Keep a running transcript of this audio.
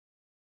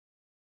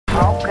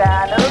Hột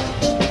gà nướng,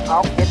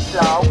 hột vịt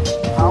lộn,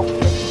 hột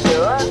vịt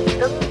sữa,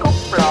 trứng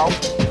cút lộn,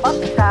 mắm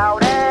xào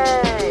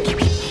đây.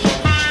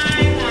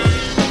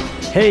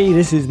 Hey,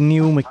 this is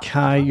Neil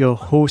Mackay, your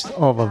host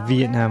of a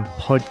Vietnam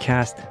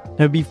podcast.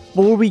 Now,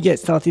 before we get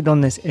started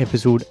on this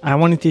episode, I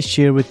wanted to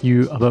share with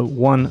you about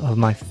one of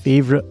my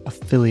favourite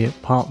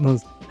affiliate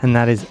partners, and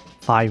that is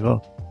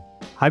Fiverr.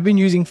 I've been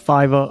using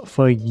Fiverr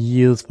for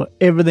years for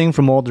everything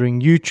from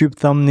ordering YouTube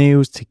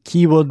thumbnails to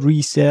keyword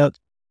research,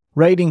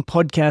 writing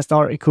podcast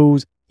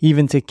articles,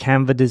 even to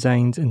Canva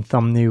designs and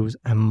thumbnails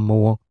and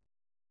more.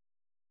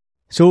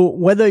 So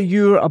whether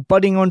you're a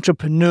budding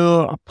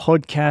entrepreneur, a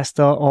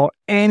podcaster, or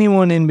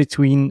anyone in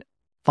between,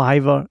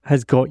 Fiverr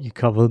has got you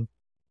covered.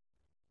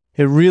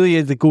 It really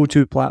is the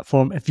go-to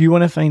platform if you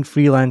want to find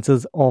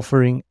freelancers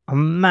offering a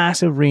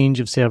massive range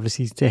of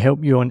services to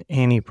help you on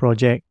any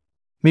project.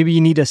 Maybe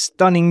you need a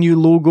stunning new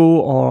logo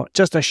or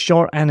just a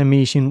short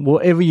animation,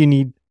 whatever you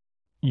need,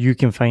 you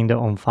can find it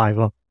on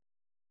Fiverr.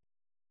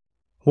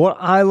 What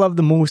I love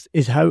the most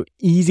is how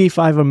easy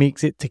Fiverr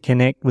makes it to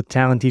connect with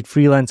talented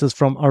freelancers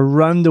from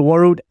around the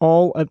world,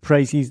 all at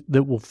prices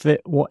that will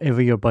fit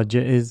whatever your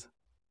budget is.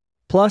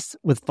 Plus,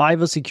 with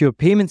Fiverr's secure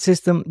payment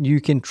system,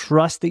 you can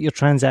trust that your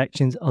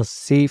transactions are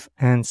safe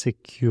and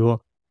secure.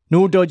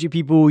 No dodgy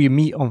people you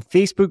meet on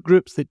Facebook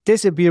groups that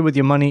disappear with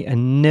your money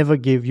and never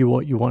give you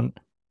what you want.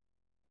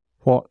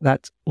 What,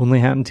 that's only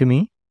happened to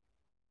me?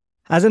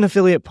 As an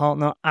affiliate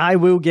partner, I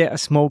will get a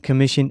small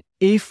commission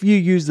if you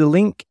use the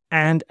link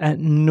and at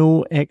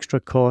no extra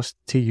cost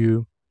to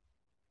you.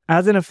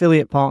 As an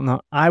affiliate partner,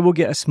 I will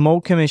get a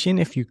small commission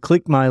if you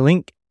click my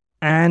link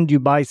and you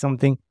buy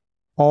something,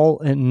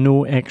 all at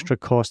no extra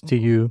cost to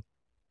you.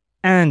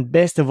 And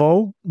best of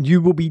all,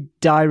 you will be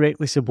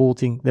directly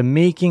supporting the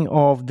making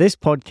of this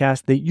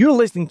podcast that you're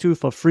listening to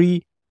for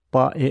free,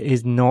 but it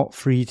is not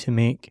free to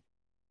make.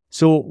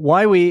 So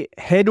why wait?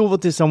 Head over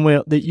to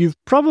somewhere that you've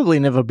probably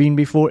never been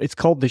before. It's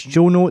called the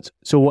show notes.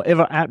 So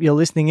whatever app you're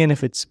listening in,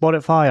 if it's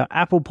Spotify or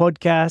Apple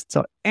Podcasts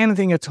or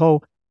anything at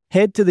all,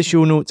 head to the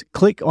show notes,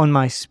 click on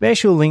my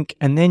special link,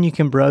 and then you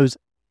can browse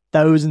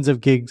thousands of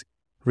gigs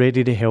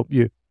ready to help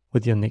you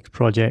with your next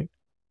project.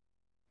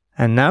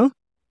 And now,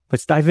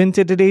 let's dive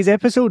into today's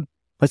episode.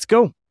 Let's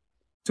go.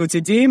 So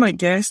today my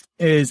guest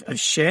is a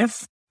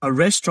chef, a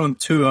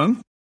restaurateur.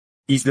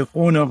 He's the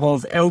owner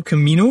of El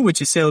Camino,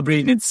 which is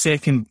celebrating its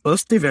second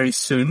birthday very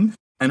soon,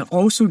 and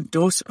also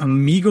Dos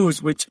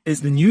Amigos, which is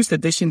the newest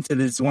addition to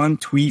the Xuan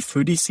Thuy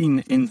foodie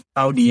scene in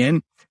Phao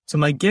Dien. So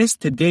my guest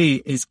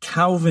today is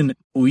Calvin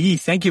Ooi.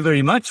 Thank you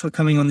very much for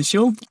coming on the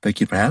show. Thank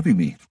you for having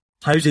me.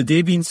 How's your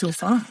day been so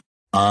far?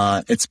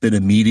 It's been a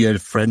media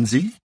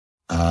frenzy.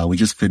 We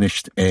just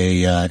finished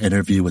a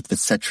interview with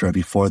Etc.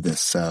 before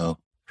this, so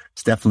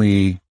it's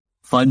definitely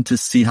fun to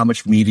see how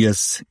much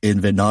media's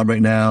in Vietnam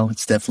right now.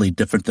 It's definitely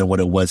different than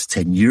what it was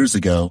 10 years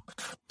ago.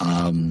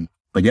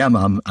 But yeah,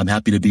 I'm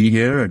happy to be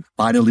here, and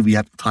finally we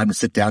have time to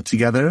sit down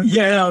together.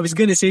 Yeah, I was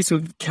going to say,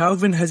 so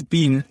Calvin has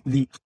been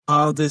the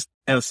hardest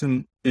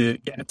person to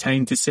get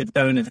time to sit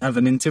down and have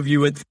an interview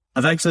with.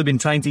 I've actually been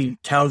trying to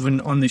get Calvin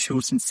on the show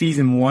since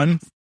season 1.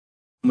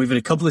 We've had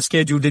a couple of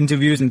scheduled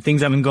interviews and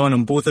things haven't gone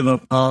on both of our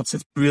parts.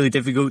 It's really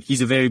difficult.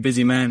 He's a very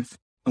busy man.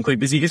 I'm quite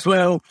busy as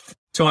well.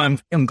 So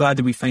I'm glad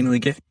that we finally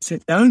get to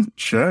sit down.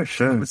 Sure.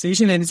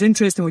 Conversation. And it's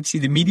interesting to see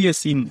the media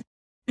scene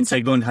in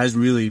Saigon has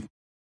really,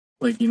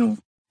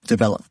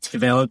 developed.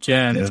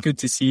 Yeah. And it's good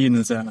to see. And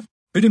there's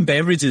food and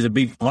beverage is a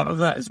big part of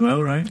that as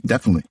well, right?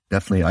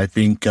 Definitely. I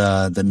think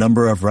the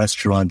number of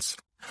restaurants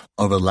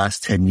over the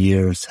last 10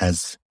 years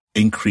has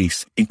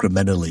increased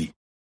incrementally.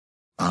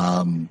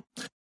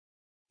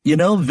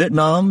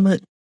 Vietnam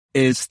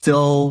is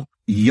still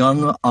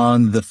young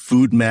on the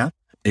food map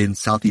in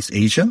Southeast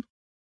Asia,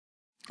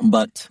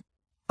 but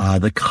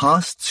the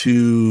cost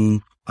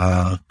to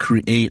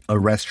create a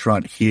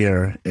restaurant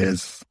here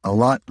is a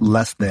lot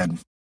less than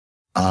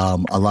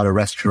a lot of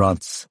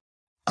restaurants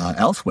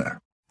elsewhere.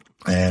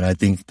 And I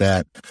think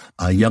that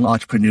young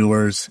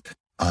entrepreneurs,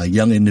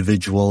 young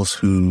individuals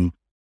who,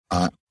 they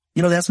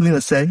have something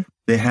to say.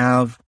 They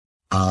have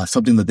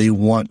something that they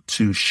want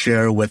to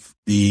share with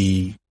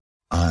the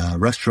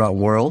restaurant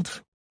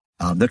world.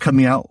 They're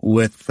coming out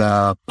with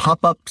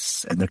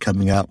pop-ups, and they're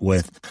coming out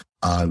with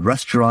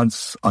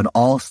restaurants on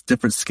all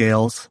different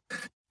scales.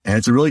 And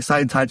it's a really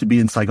exciting time to be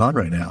in Saigon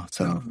right now.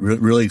 So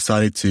really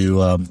excited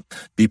to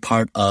be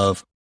part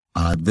of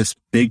this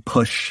big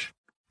push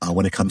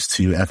when it comes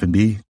to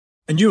F&B.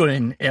 And you were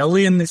in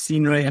early in the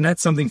scene, right? And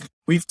that's something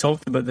we've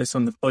talked about this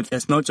on the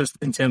podcast, not just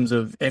in terms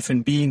of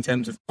F&B, in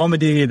terms of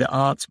comedy, the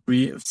arts,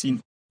 creative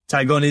scene.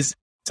 Saigon is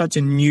such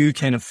a new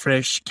kind of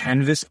fresh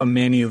canvas for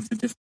many of the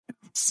different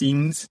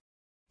scenes.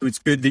 So it's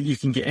good that you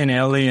can get in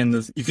early and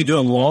you can do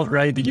a lot,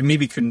 right, that you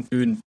maybe couldn't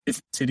do in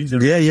different cities.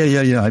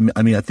 Yeah.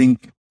 I mean, I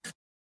think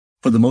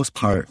for the most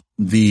part,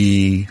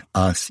 the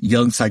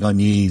young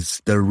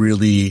Saigonese, they're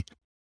really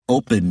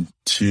open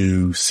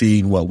to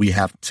seeing what we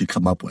have to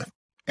come up with.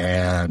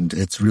 And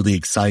it's really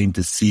exciting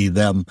to see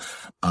them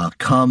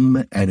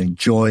come and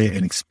enjoy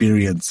and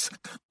experience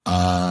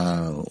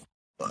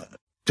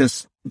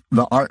just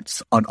the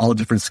arts on all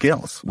different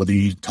scales, whether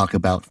you talk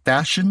about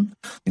fashion,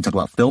 you talk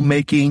about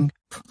filmmaking,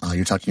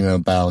 you're talking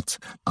about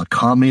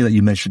comedy that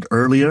you mentioned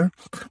earlier,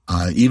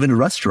 even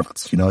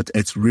restaurants.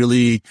 It's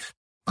really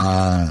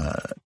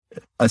a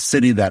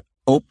city that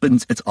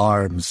opens its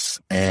arms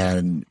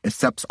and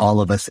accepts all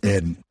of us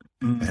in.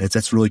 And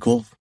that's really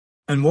cool.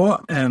 And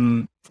what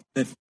the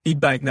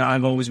feedback that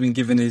I've always been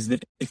given is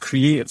that the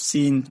creative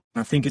scene,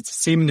 I think it's the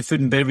same in the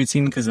food and beverage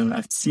scene because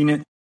I've seen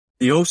it,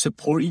 they all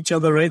support each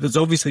other, right? There's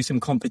obviously some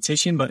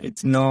competition, but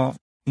it's not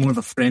more of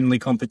a friendly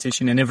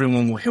competition and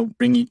everyone will help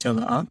bring each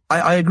other up.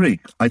 I agree.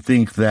 I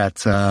think that,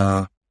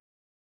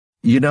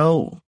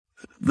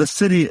 the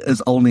city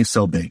is only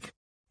so big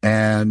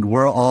and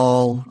we're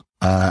all,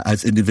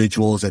 as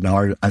individuals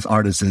and as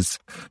artists,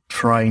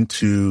 trying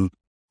to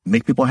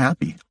make people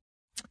happy.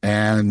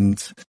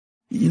 And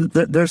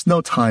there's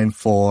no time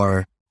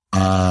for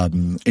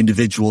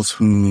individuals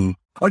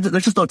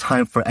there's just no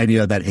time for any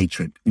of that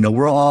hatred.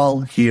 We're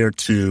all here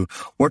to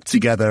work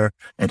together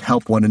and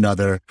help one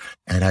another.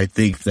 And I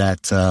think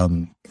that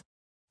in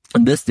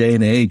this day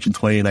and age, in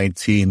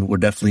 2019, we're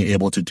definitely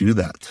able to do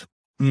that.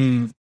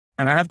 And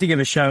I have to give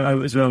a shout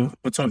out as well.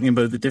 We're talking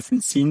about the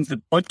different scenes.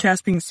 The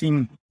podcasting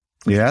scene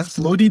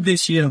exploded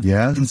this year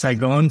in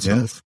Saigon.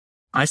 So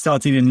I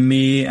started in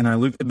May and I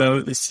looked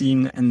about the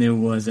scene and there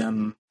was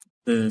the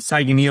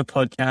Saigoneer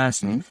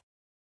podcast.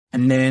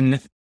 And then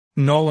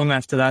not long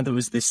after that, there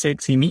was the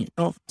Sexy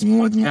Meetup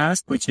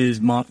podcast, which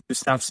is Mark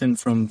Gustafsson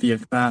from Via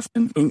Craft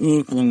and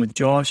along with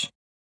Josh.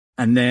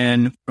 And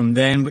then from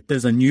then,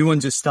 there's a new one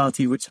just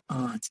started, which,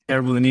 it's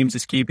terrible, the name's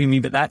escaping me,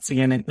 but that's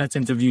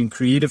interviewing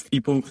creative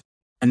people.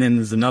 And then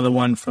there's another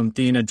one from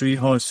Dana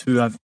Drehos,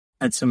 who I've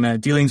had some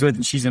dealings with,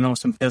 and she's an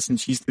awesome person.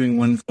 She's doing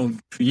one for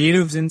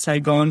creatives in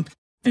Saigon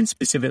and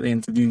specifically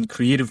interviewing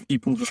creative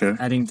people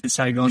adding to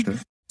Saigon.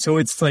 So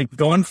it's like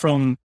gone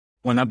from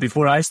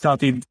before I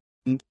started,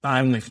 I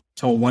only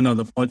saw one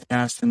other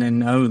podcast, and then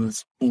now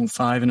there's 4 or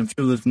 5, and I'm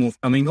sure there's more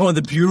coming. Oh,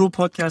 the Bureau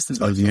podcast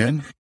is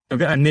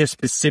and they're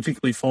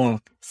specifically for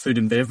food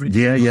and beverage.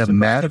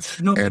 Matt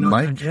and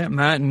Mike. Yeah,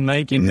 Matt and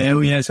Mike and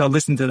Mel, so I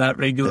listen to that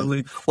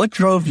regularly. What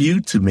drove you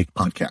to make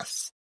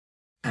podcasts?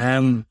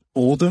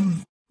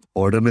 Boredom.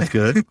 Boredom is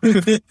good.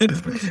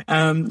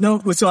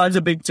 So I was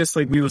a big, just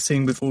like we were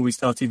saying before we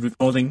started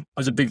recording, I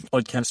was a big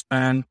podcast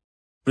fan.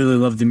 Really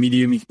love the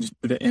medium. You can just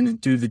put it in and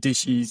do the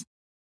dishes,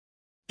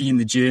 be in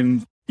the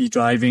gym, be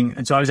driving.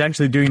 And so I was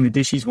actually doing the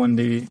dishes one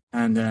day,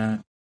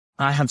 and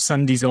I have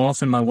Sundays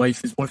off and my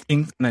wife is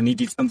working and I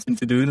needed something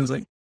to do. And I was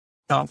like,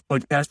 start a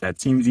podcast, that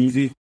seems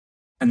easy.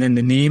 And then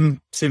the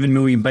name 7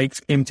 Million Bikes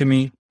came to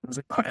me. I was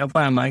like, all right, I'll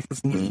buy a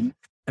microphone. And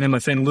then my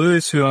friend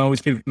Lewis, who I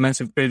always give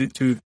massive credit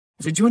to,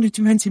 I said, do you want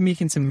to mention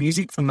making some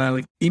music for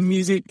my theme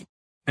music?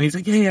 And he's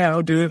like, yeah,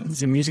 I'll do it.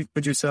 He's a music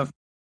producer.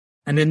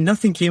 And then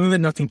nothing came of it.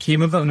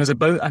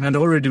 And I'd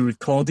already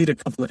recorded a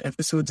couple of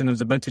episodes and I was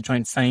about to try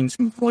and find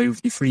some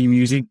royalty-free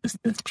music just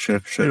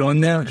to put on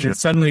there. And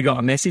suddenly got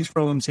a message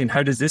from him saying,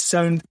 how does this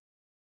sound?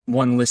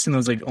 One listen, I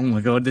was like, oh my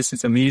God, this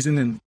is amazing.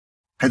 And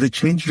has it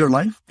changed your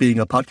life being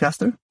a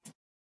podcaster?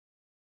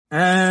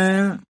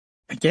 I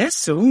guess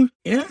so,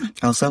 yeah.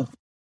 How so?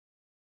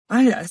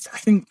 I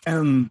think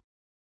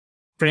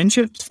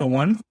friendships, for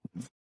one.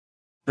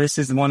 This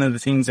is one of the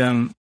things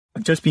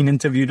I've just been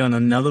interviewed on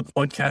another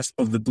podcast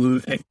of the Blue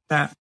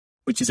Expat,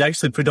 which is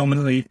actually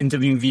predominantly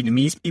interviewing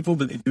Vietnamese people,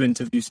 but they do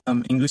interview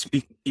some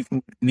English-speaking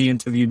people. And they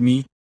interviewed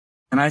me.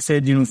 And I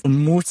said, for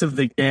most of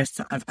the guests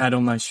that I've had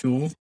on my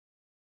show,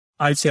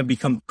 I'd say I've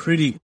become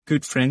pretty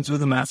good friends with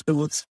them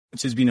afterwards,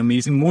 which has been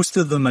amazing. Most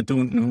of them I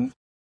don't know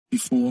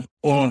before,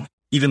 or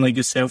even like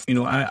yourself,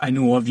 I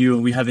know of you,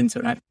 we have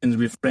interactions,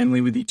 we're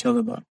friendly with each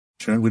other, but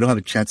sure, we don't have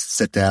a chance to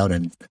sit down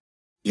and,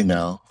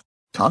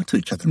 talk to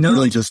each other. No.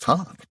 Really just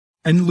talk.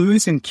 And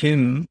Lewis and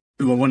Kim,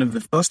 who were one of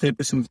the first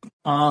episodes,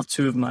 are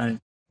 2 of my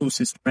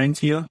closest friends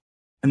here.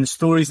 And the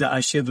stories that I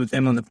shared with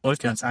them on the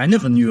podcast, I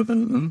never knew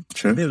about them.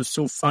 Sure. They were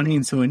so funny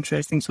and so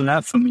interesting. So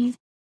that for me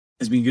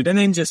has been good. And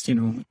then just,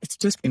 it's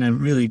just been a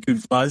really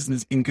good buzz and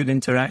there's been good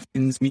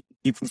interactions, meeting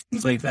people,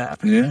 things like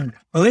that. Yeah.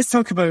 Well, let's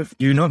talk about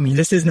you, not me.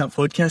 This isn't a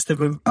podcast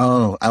about...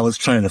 Oh, I was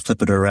trying to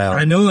flip it around.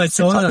 I know, I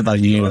saw that.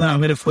 About you. I'm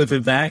going to flip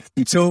it back.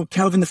 So,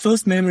 Calvin, the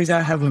first memories I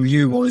have of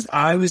you was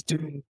I was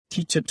doing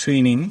teacher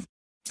training,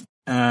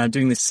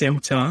 doing the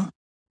CELTA,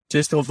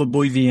 just off of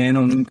Boy VN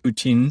on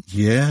Kuchin.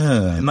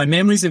 Yeah. And my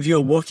memories of you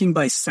are walking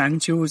by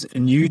Sancho's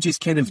and you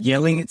just kind of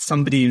yelling at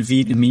somebody in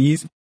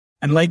Vietnamese.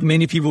 And like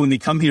many people, when they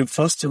come here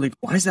first, they're like,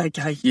 why is that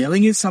guy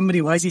yelling at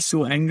somebody? Why is he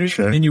so angry?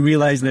 Sure. And then you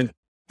realize that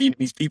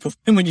Vietnamese people,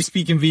 and when you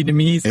speak in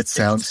Vietnamese, it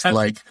sounds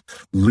like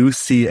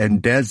Lucy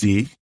and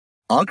Desi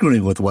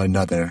arguing with one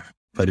another.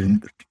 But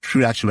in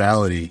true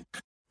actuality,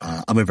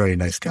 I'm a very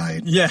nice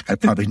guy. Yeah. I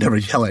probably never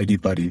yell at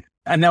anybody.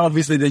 And now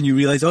obviously then you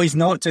realize, he's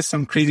not just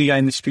some crazy guy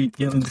in the street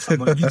yelling at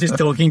someone. He's just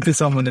talking to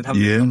someone and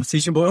having a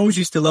conversation. But I always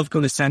used to love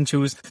going to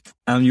Sancho's.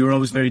 You were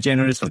always very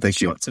generous with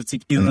shots of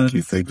tequila.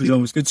 Thank you. It was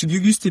always good. So you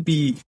used to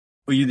be,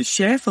 were you the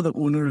chef or the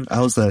owner?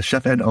 I was the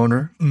chef and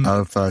owner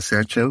of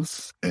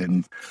Sancho's.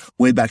 And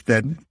way back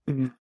then,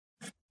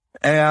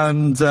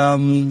 And,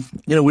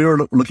 we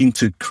were looking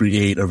to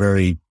create a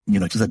very,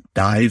 just a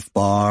dive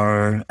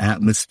bar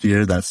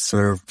atmosphere that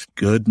served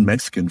good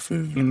Mexican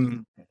food.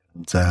 Mm.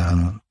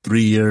 And,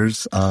 3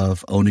 years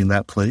of owning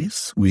that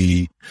place,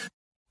 we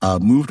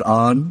moved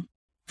on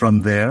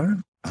from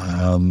there.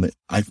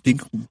 I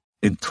think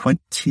in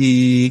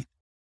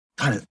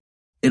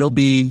it'll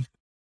be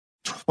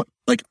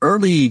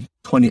early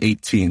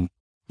 2018,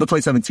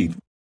 2017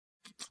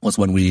 was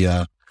when we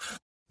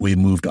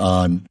moved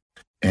on,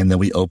 and then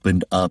we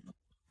opened up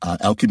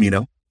El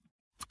Camino.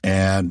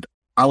 And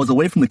I was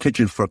away from the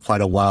kitchen for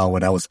quite a while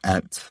when I was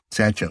at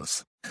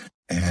Sancho's,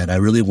 and I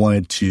really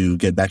wanted to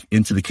get back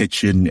into the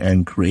kitchen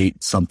and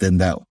create something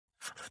that,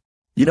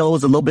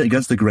 was a little bit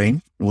against the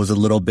grain. It was a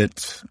little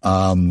bit,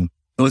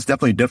 it was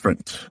definitely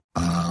different.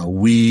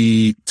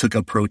 We took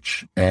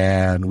approach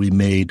and we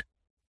made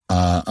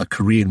a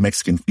Korean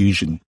Mexican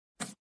fusion.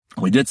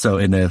 We did so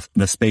in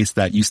a space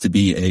that used to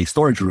be a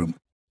storage room.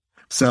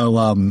 So,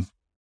 my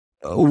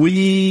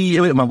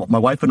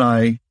wife and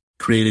I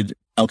created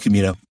El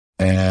Camino,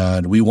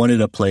 and we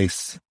wanted a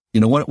place.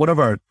 One of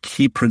our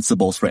key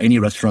principles for any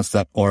restaurants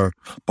or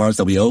bars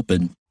that we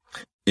open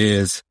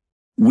is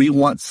we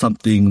want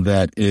something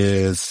that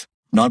is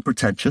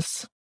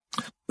non-pretentious.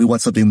 We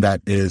want something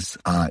that is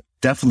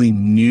definitely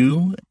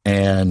new,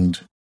 and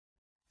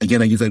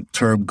again, I use that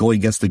term going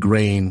against the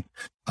grain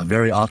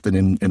very often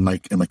in my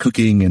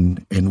cooking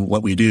and in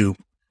what we do.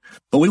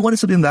 But we wanted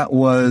something that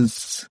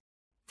was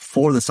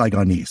for the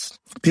Saigonese,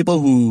 people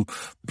who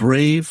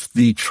brave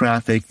the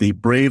traffic, they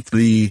brave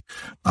the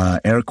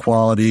air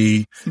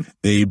quality,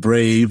 they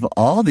brave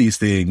all these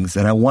things.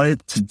 And I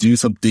wanted to do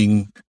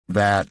something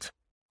that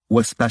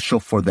was special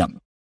for them.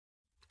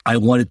 I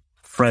wanted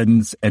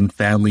friends and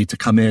family to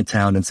come into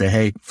town and say,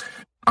 hey,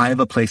 I have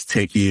a place to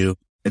take you.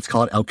 It's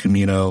called El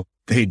Camino.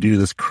 They do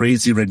this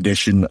crazy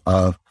rendition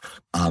of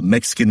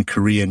Mexican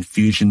Korean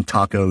fusion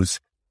tacos.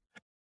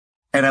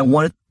 And I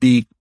wanted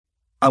the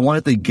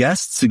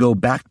guests to go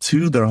back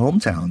to their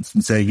hometowns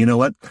and say, you know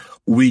what?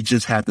 We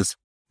just had this,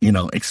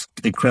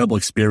 incredible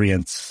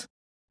experience,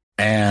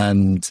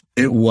 and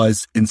it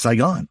was in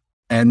Saigon.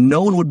 And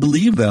no one would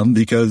believe them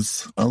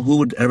because who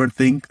would ever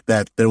think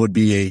that there would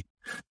be a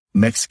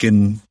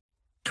Mexican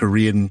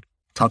Korean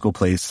taco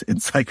place in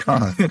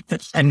Saigon?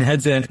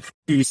 And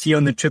do you see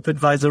on the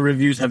TripAdvisor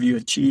reviews, have you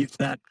achieved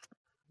that?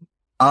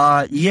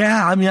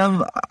 Yeah. I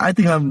mean, I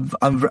think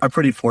I'm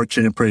pretty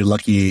fortunate, pretty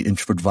lucky in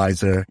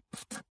TripAdvisor.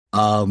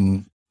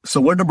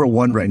 So we're number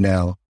 1 right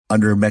now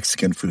under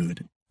Mexican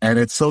food. And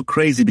it's so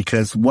crazy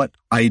because what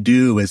I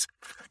do is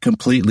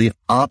completely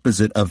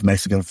opposite of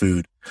Mexican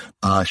food.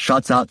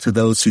 Shouts out to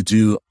those who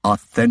do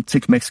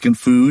authentic Mexican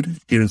food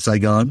here in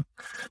Saigon.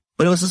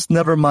 But it was just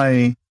never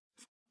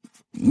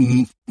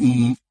we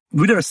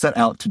never set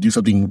out to do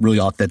something really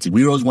authentic.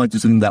 We always wanted to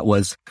do something that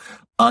was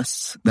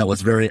us, that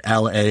was very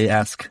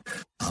LA-esque,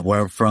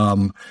 where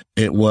from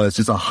it was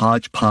just a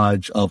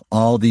hodgepodge of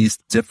all these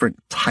different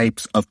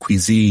types of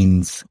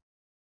cuisines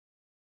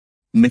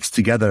mixed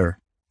together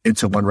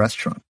into one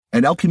restaurant.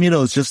 And El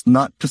Camino is just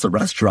not just a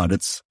restaurant.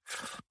 It's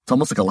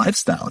almost like a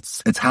lifestyle.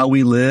 It's how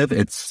we live.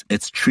 It's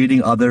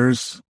treating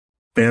others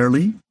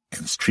fairly,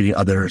 and it's treating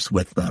others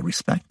with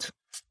respect,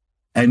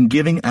 and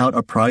giving out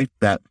a product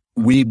that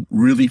we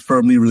really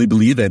firmly, really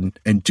believe in,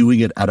 and doing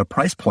it at a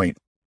price point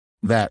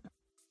that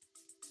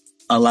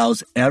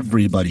allows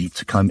everybody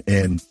to come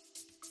in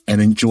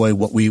and enjoy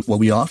what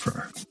we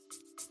offer.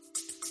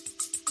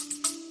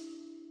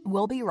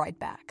 We'll be right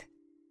back.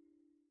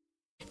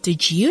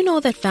 Did you know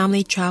that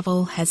family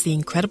travel has the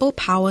incredible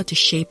power to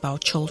shape our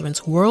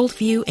children's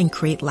worldview and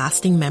create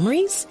lasting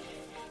memories?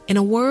 In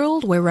a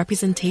world where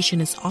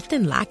representation is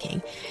often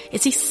lacking,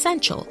 it's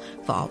essential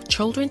for our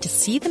children to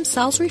see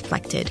themselves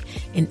reflected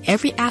in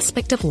every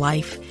aspect of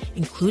life,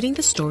 including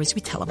the stories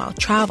we tell about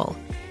travel.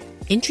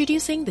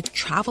 Introducing the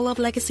Travel of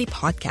Legacy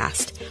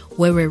podcast,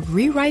 where we're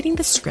rewriting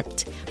the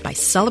script by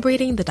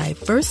celebrating the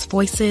diverse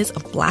voices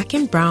of Black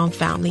and Brown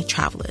family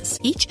travelers.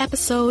 Each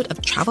episode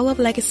of Travel of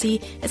Legacy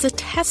is a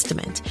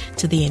testament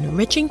to the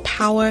enriching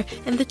power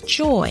and the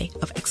joy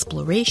of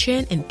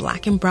exploration in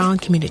Black and Brown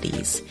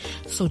communities.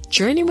 So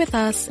journey with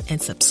us and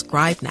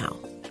subscribe now.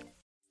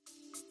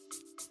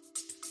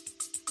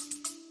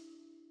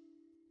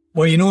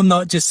 Well, I'm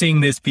not just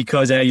saying this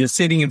because you're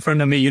sitting in front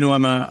of me.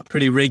 I'm a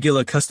pretty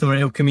regular customer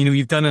at El Camino.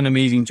 You've done an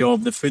amazing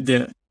job. The food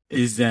there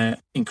is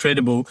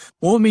incredible.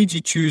 What made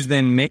you choose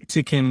then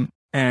Mexican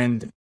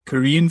and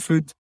Korean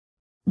food?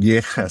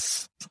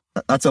 Yes,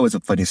 that's always a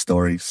funny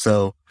story.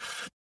 So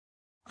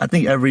I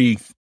think every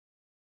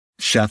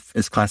chef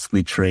is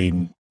classically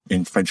trained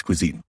in French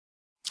cuisine.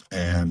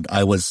 And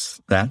I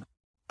was that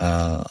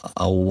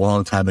a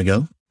long time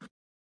ago.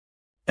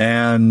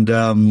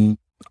 And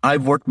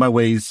I've worked my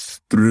ways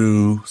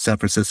through San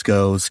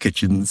Francisco's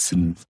kitchens,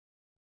 and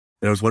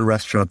there was one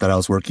restaurant that I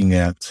was working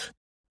at,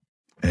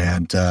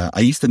 and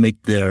I used to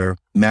make their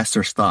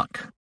master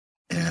stock.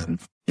 And,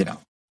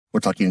 we're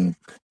talking,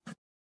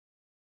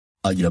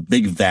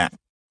 big vat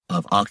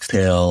of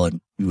oxtail,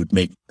 and we would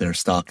make their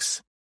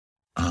stocks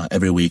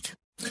every week.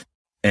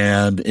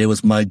 And it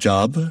was my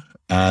job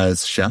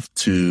as chef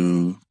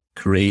to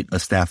create a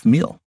staff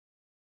meal.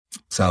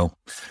 So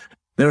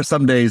there were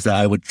some days that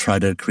I would try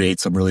to create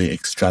some really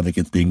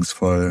extravagant things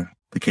for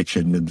the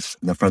kitchen and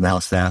the front of the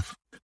house staff.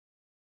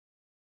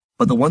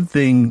 But the one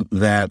thing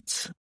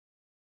that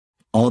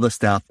all the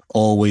staff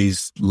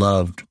always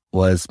loved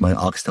was my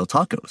oxtail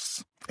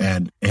tacos.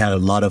 And it had a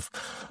lot of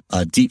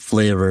deep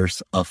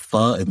flavors of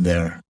pho in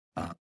there.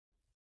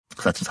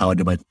 That's just how I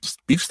do my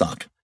beef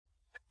stock.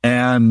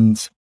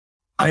 And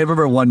I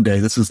remember one day,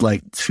 this is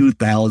like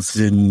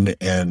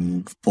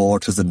 2004,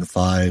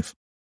 2005.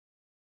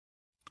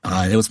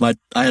 I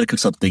had to cook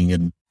something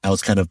and I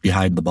was kind of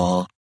behind the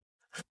ball.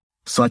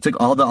 So I took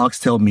all the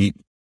oxtail meat,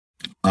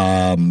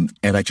 and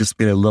I just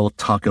made a little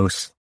taco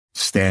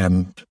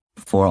stand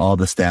for all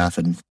the staff.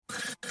 And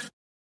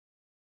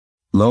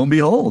lo and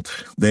behold,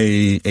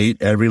 they ate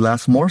every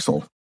last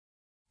morsel.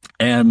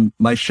 And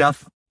my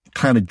chef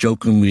kind of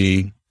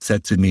jokingly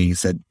said to me, he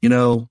said,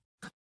 I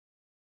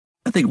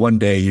think one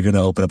day you're going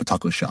to open up a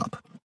taco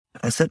shop.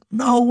 I said,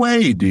 no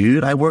way,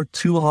 dude. I worked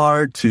too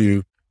hard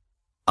to,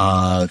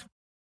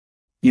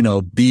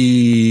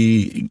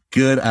 be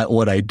good at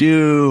what I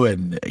do.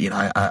 And,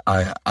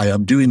 I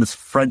am doing this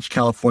French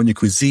California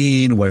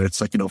cuisine where it's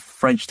like,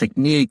 French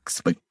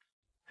techniques, but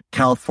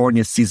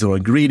California seasonal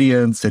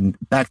ingredients. And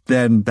back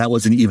then that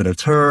wasn't even a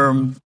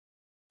term.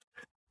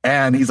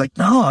 And he's like,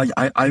 no,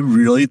 I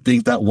really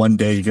think that one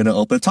day you're going to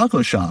open a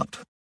taco shop.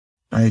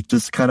 I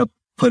just kind of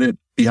put it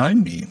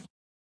behind me.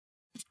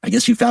 I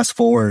guess you fast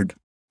forward,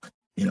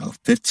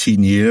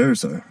 15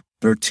 years or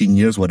 13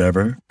 years,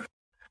 whatever.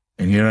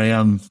 And here I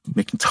am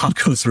making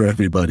tacos for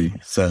everybody.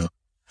 So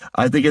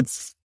I think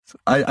it's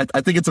kind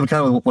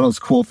of one of those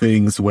cool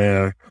things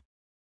where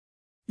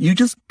I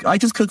just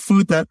cook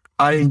food that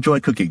I enjoy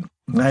cooking.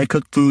 I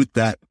cook food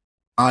that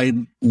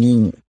I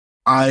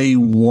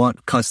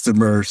want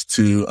customers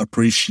to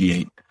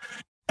appreciate.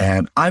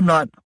 And I'm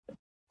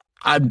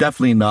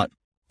definitely not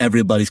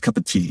everybody's cup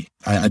of tea.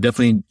 I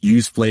definitely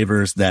use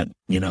flavors that,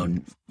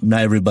 not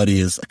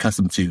everybody is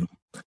accustomed to.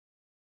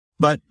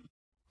 But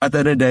at the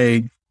end of the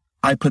day,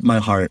 I put my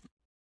heart,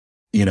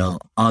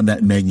 on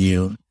that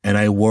menu, and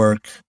I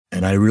work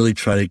and I really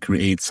try to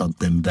create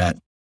something that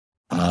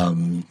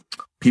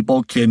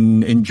people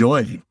can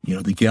enjoy.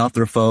 They get off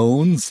their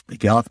phones, they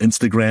get off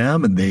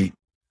Instagram, and they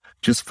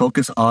just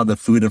focus on the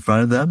food in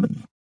front of them.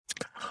 And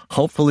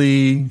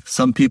hopefully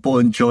some people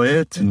enjoy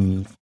it.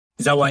 And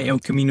is that why El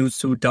Camino is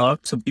so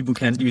dark, so people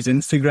can't use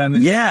Instagram?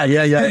 Yeah.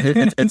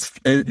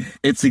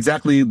 It's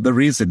exactly the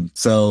reason.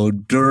 So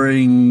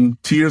during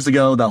 2 years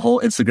ago, that whole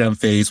Instagram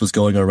phase was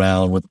going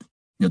around with,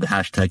 the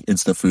hashtag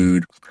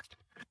InstaFood.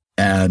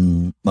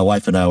 And my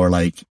wife and I were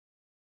like,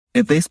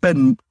 if they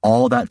spend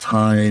all that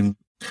time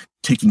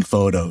taking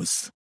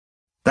photos,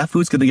 that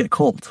food's going to get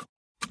cold.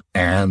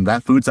 And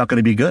that food's not going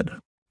to be good.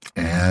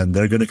 And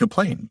they're going to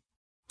complain.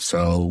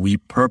 So we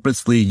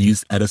purposely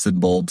used Edison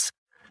bulbs.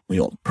 We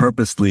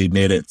purposely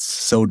made it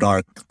so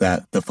dark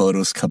that the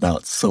photos come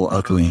out so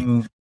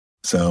ugly.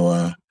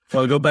 So,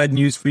 well, I got bad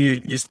news for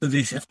you.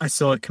 Yesterday, I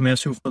saw a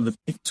commercial for the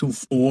Pixel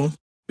 4,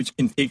 which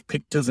can take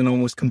pictures in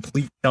almost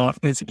complete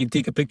darkness. It can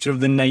take a picture of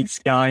the night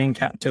sky and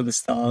capture the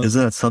stars.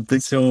 Isn't that something?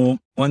 So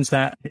once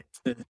that hits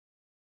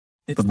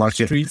the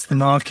market, streets, the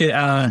market,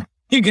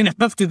 you're going to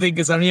have to think,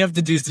 because all you have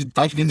to do is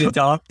dive in the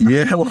dark.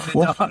 Yeah,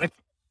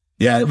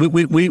 yeah,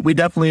 we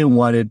definitely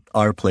wanted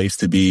our place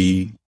to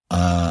be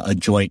a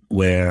joint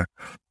where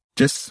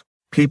just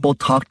people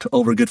talked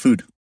over good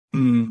food.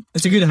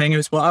 It's a good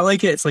hangout spot. I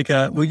like it. It's like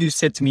what you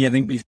said to me, I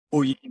think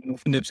before you even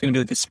opened it, it's going to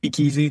be like a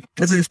speakeasy.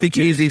 It's a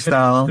speakeasy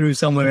style. Through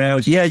somewhere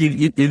else. Yeah,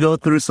 you go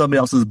through somebody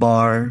else's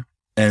bar,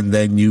 and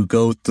then you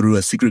go through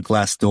a secret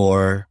glass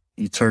door,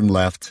 you turn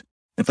left.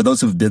 And for those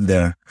who've been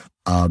there,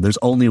 there's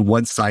only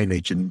one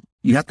signage, and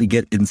you have to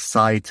get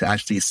inside to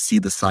actually see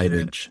the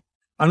signage.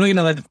 I'm not going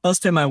to lie, the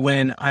first time I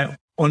went, I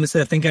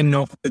think I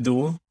knocked the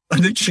door. As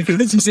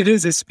you said, it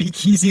was a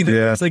speakeasy.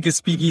 Yeah. It's like a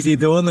speakeasy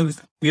door, and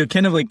we were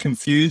kind of like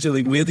confused. You're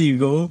like, where do you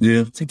go?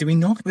 Yeah. It's like, do we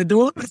knock the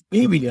door?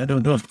 Maybe, I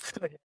don't know.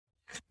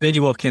 Then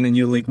you walk in and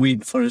you're like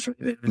waiting for us right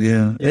there.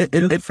 Yeah.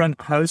 It front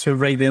house or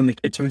right there in the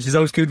kitchen, which is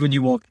always good when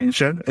you walk in.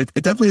 Sure. It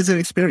definitely is an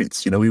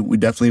experience. We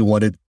definitely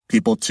wanted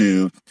people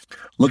to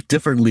look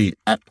differently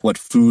at what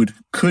food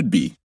could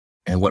be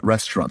and what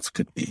restaurants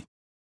could be.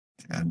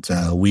 And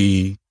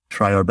we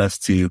try our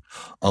best to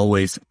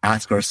always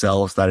ask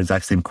ourselves that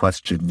exact same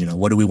question.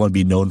 What do we want to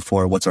be known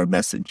for? What's our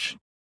message?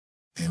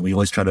 And we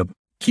always try to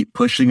keep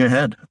pushing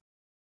ahead.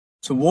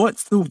 So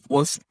what's the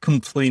worst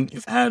complaint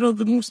you've had, or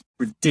the most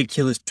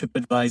ridiculous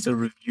TripAdvisor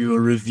review or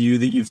review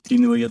that you've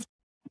seen where you're...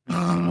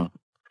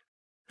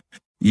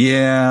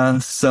 Yeah,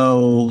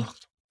 so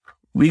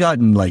we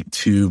gotten like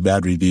 2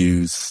 bad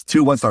reviews,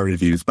 2 one-star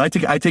reviews, but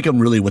I take them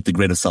really with a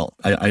grain of salt.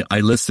 I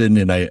listen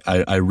and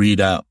I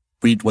read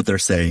what they're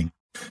saying,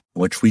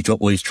 which we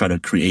always try to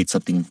create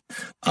something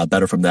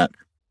better from that.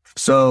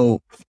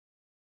 So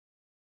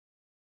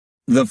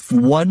the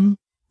one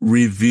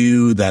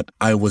review that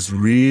I was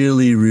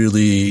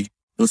really, it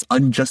was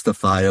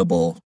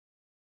unjustifiable,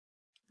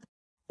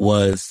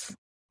 was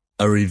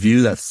a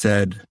review that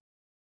said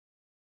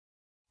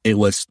it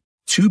was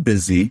too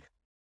busy.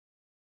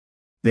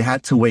 They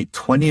had to wait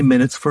 20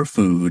 minutes for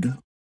food.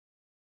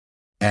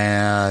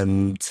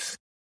 And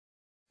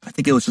I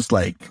think it was just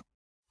like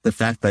the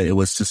fact that it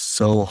was just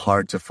so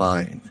hard to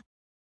find.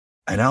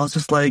 And I was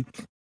just like,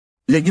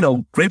 yeah, you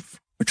know, great for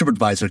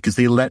TripAdvisor because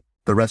they let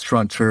the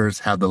restaurateurs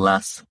have the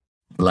last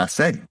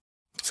say.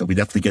 So we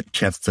definitely get a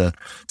chance to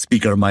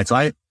speak our mind.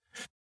 So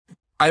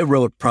I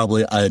wrote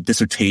probably a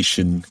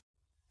dissertation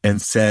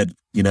and said,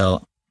 you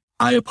know,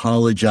 I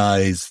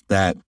apologize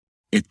that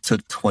it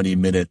took 20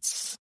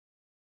 minutes.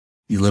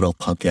 You little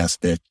punk ass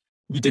bitch.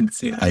 You didn't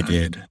say that. I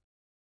did.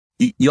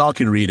 Y'all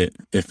can read it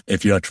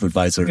if you're a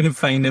TripAdvisor. We're going to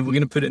find it. We're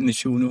going to put it in the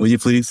show notes. Will you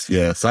please?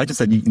 Yeah. So I just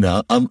said, you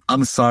know,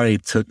 I'm sorry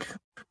it took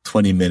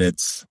 20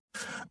 minutes.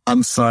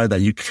 I'm sorry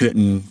that you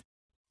couldn't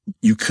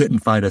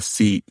find a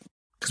seat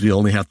because we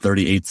only have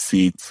 38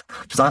 seats.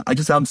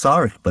 I'm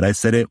sorry, but I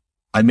said it.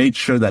 I made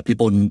sure that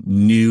people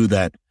knew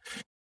that,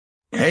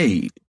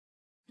 hey,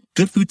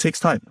 good food takes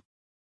time.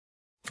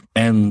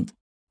 And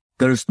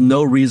there's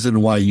no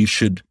reason why you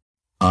should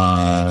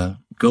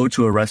go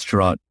to a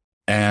restaurant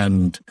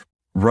and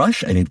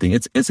rush anything.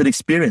 It's an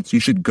experience. You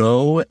should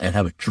go and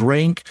have a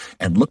drink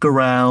and look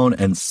around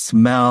and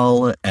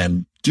smell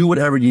and do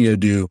whatever you need to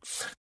do.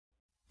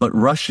 But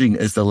rushing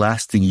is the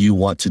last thing you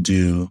want to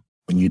do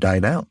when you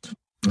dine out.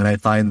 And I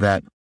find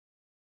that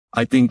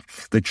I think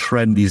the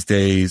trend these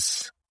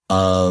days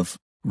of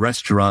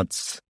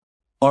restaurants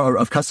or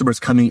of customers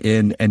coming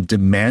in and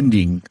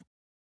demanding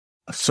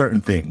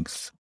certain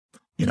things.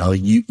 You know,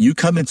 you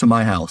come into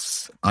my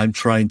house. I'm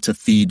trying to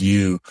feed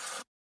you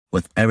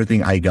with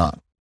everything I got.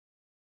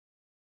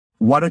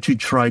 Why don't you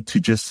try to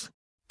just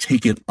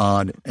take it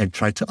on and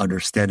try to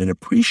understand and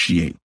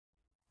appreciate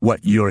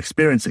what you're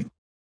experiencing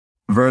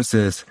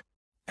versus,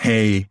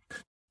 hey,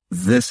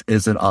 this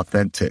isn't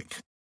authentic.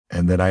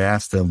 And then I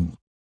asked them,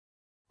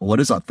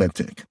 what is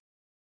authentic?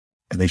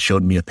 And they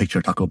showed me a picture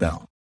of Taco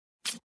Bell.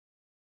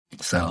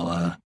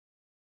 So,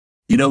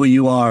 you know who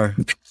you are,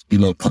 you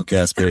little punk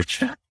ass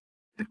bitch.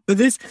 But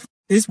this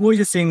what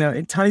you're saying now,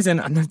 it ties in,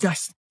 and I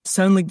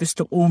sound like this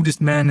the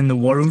oldest man in the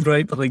world,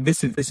 right? But like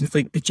this is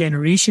like the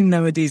generation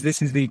nowadays.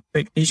 This is the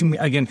expectation.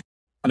 Again,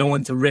 I don't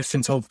want to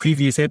reference all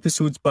previous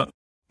episodes, but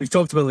we've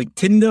talked about like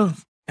Tinder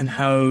and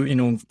how, you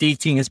know,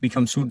 dating has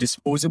become so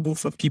disposable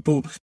for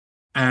people,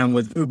 and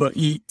with Uber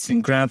Eats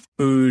and Grab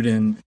Food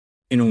and,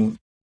 you know,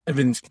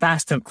 everything's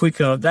faster,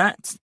 quicker.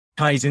 That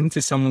ties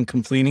into someone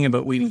complaining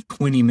about waiting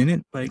 20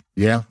 minutes. Like,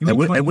 yeah, and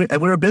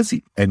we're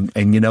busy, and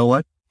you know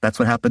what? That's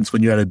what happens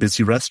when you're at a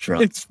busy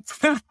restaurant.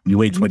 You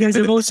wait 20 minutes. You guys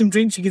have awesome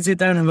drinks. You can sit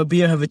down, have a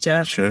beer, have a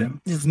chat. Sure.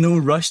 There's no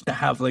rush to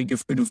have like your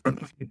food in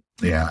front of you.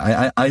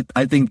 Yeah,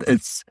 I think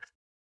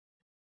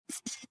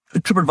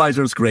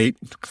TripAdvisor is great,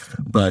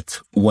 but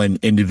when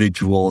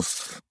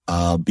individuals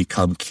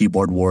become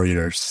keyboard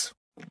warriors,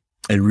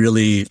 it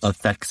really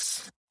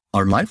affects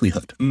our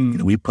livelihood. You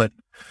know, we put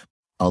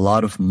a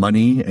lot of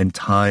money and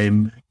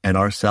time and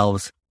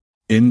ourselves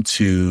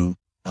into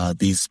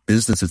these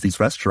businesses, these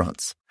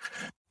restaurants.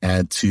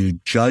 And to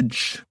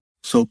judge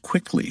so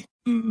quickly.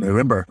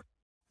 Remember,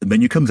 the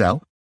menu comes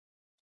out.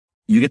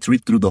 You get to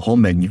read through the whole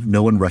menu.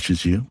 No one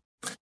rushes you.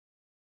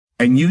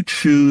 And you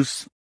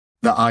choose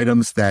the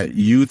items that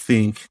you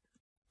think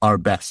are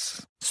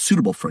best,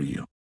 suitable for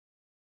you.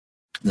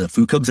 The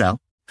food comes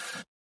out.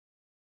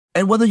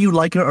 And whether you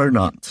like it or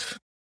not,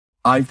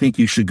 I think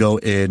you should go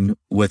in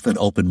with an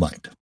open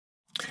mind.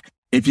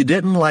 If you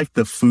didn't like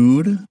the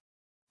food,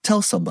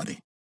 tell somebody.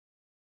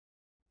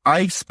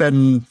 I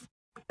spend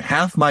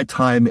half my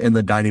time in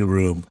the dining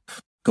room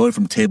going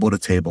from table to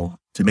table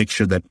to make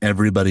sure that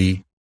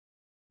everybody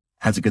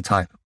has a good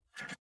time.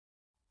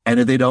 And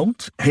if they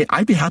don't, hey,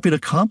 I'd be happy to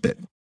comp it.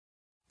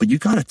 But you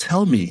got to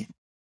tell me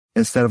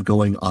instead of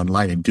going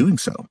online and doing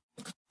so.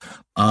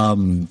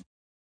 And,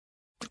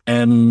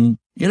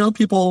 you know,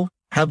 people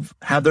have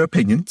their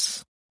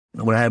opinions.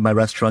 When I had my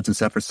restaurants in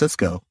San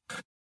Francisco,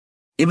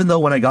 even though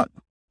when I got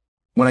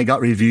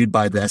reviewed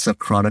by the SF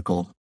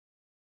Chronicle,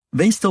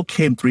 they still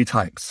came 3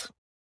 times.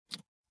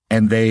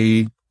 And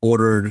they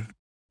would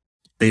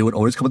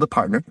always come with a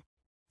partner.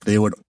 They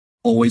would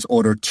always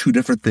order 2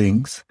 different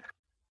things.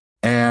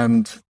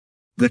 And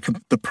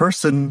the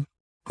person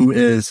who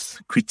is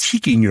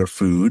critiquing your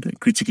food,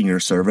 critiquing your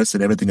service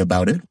and everything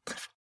about it,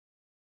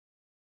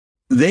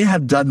 they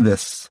have done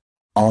this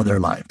all their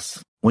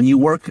lives. When you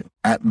work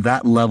at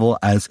that level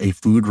as a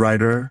food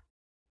writer,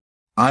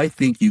 I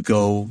think you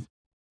go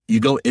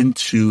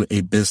into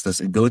a business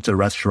and go into a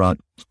restaurant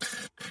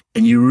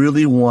and you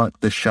really want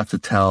the chef to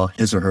tell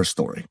his or her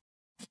story.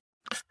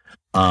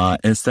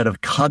 Instead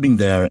of coming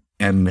there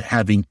and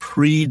having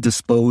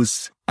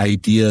predisposed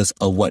ideas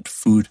of what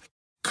food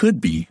could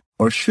be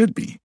or should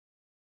be.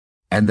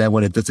 And then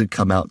when it doesn't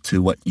come out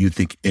to what you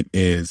think it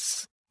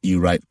is, you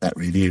write that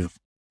review.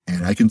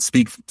 And I can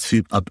speak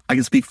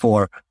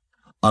for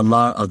a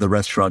lot of the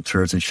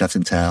restaurateurs and chefs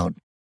in town.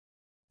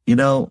 You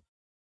know,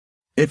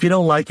 if you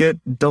don't like it,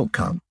 don't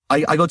come.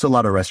 I go to a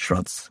lot of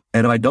restaurants,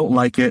 and if I don't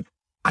like it,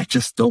 I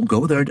just don't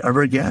go there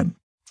ever again.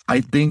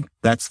 I think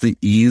that's the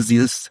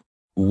easiest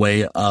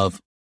way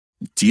of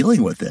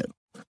dealing with it.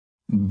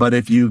 But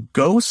if you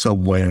go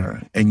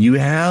somewhere and you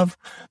have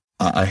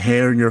a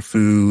hair in your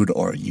food,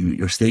 or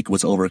your steak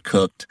was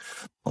overcooked,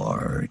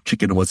 or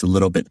chicken was a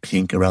little bit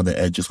pink around the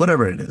edges,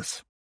 whatever it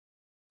is,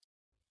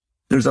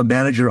 there's a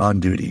manager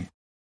on duty.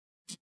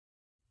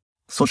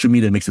 Social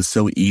media makes it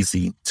so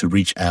easy to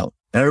reach out.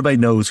 Everybody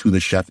knows who the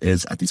chef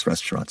is at these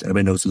restaurants.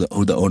 Everybody knows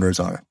who the owners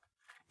are.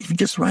 If you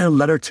just write a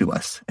letter to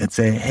us and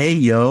say, hey,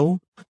 yo,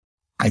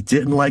 I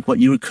didn't like what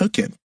you were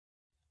cooking,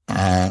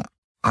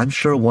 I'm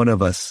sure one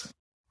of us,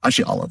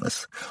 actually all of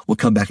us, will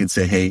come back and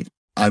say, hey,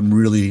 I'm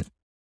really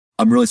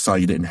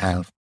sorry you didn't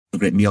have a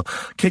great meal.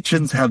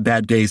 Kitchens have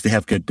bad days. They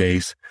have good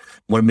days.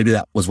 Maybe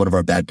that was one of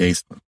our bad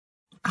days.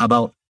 How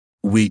about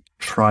we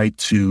try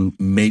to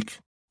make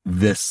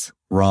this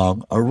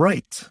wrong or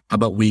right? How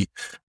about we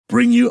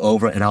bring you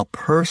over and I'll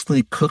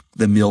personally cook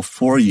the meal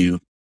for you?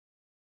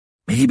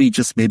 Maybe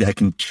I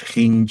can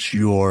change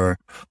your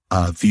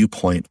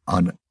viewpoint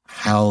on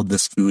how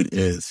this food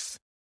is,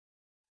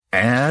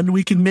 and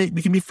we can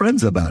be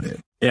friends about it.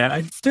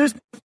 Yeah,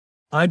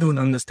 I don't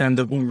understand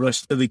the whole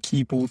rush to the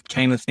keyboard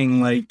kind of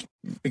thing. Like,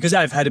 because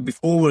I've had it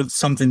before where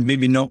something's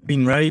maybe not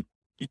been right.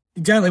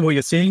 Exactly what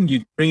you're saying.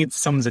 You bring it to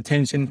someone's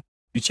attention,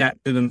 you chat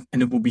to them,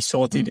 and it will be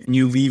sorted, and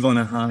you leave on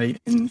a high,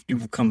 and you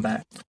will come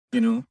back.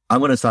 You know, I'm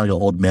going to sound like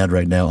an old man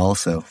right now,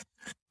 also,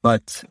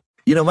 but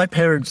my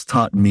parents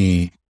taught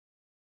me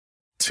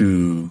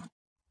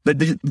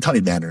they taught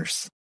me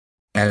manners,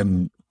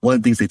 and one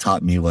of the things they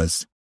taught me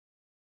was,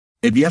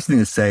 if you have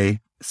something to say it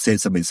to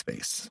somebody's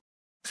face.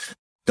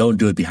 Don't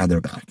do it behind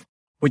their back.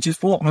 Which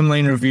is what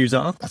online reviews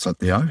are. That's what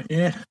they are.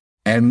 Yeah.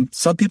 And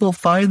some people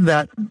find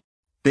that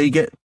they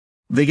get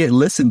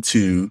listened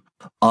to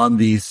on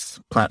these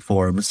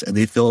platforms and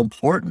they feel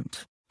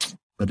important.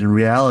 But in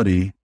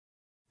reality,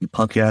 you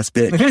punk ass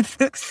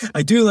bitch.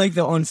 I do like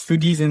that on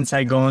Foodies in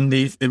Saigon,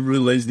 the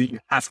rule is that you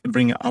have to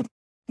bring it up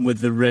with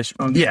the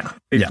restaurant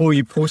before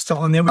you post it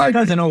on there. Which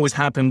doesn't always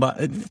happen,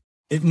 but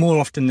it more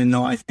often than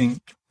not, I think.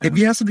 If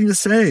you have something to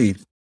say,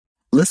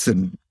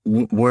 listen.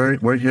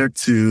 We're here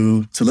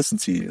to listen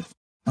to you.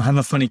 I have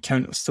a funny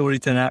counter story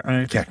to that,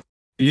 right? Okay.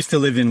 I used to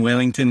live in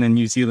Wellington in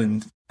New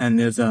Zealand, and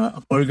there's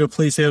a burger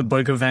place there, a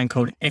burger van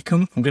called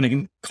FKN. I'm going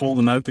to call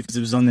them out because it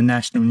was on the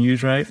national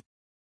news, right?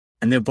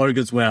 And their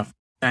burgers were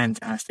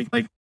fantastic.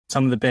 Like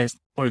some of the best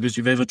burgers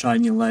you've ever tried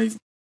in your life.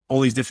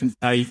 All these different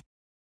types.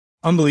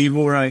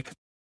 Unbelievable, right?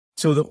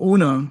 So the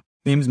owner,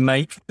 name's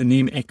Mike. The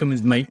name FKN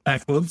is Mike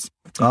backwards.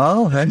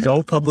 Oh, hey. It's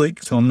all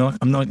public, so I'm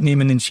not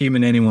naming and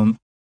shaming anyone.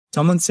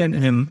 Someone sent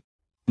him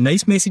a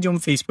nice message on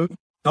Facebook,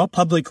 not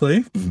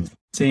publicly,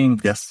 saying,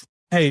 yes,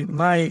 hey,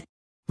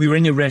 we were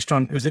in your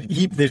restaurant. It was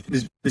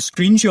the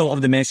screenshot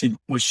of the message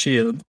was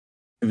shared.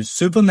 It was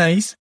super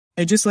nice.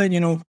 It just let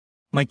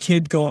my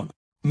kid got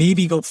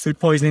food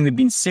poisoning. They'd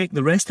been sick.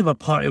 The rest of our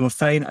party were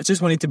fine. I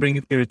just wanted to bring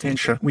it to your attention.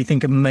 Sure. We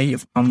think it might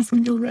have come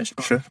from your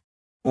restaurant. Sure.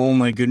 Oh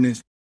my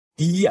goodness.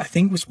 He, I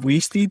think, was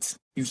wasted.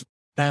 He was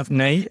that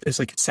night. It's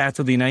like a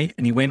Saturday night,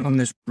 and he went on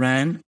this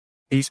rant,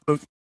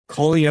 Facebook,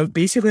 calling out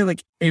basically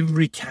like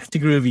every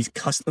category of his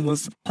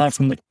customers, apart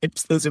from like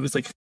hipsters. It was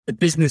like the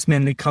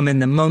businessmen that come in,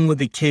 the mum with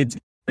the kids,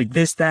 like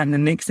this, that, and the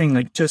next thing,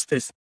 like just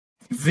this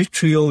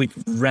vitriolic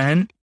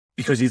rant,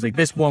 because he's like,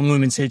 this one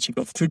woman said she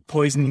got food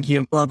poisoning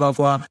here, blah, blah,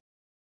 blah.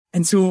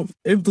 And so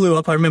it blew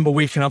up. I remember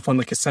waking up on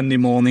like a Sunday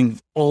morning,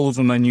 all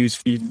over my news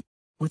feed.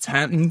 What's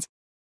happened?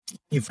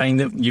 You find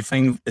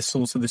the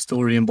source of the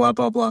story and blah,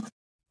 blah, blah.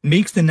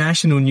 Makes the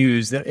national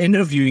news. They're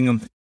interviewing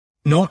him,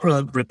 not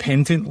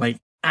repentant, like,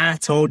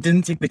 at all,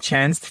 didn't take the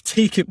chance to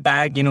take it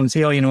back, and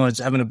say, I was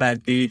having a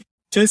bad day.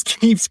 Just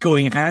keeps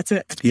going at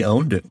it. He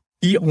owned it.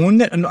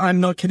 And I'm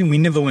not kidding, we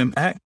never went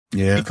back.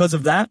 Yeah. Because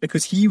of that,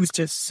 because he was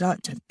just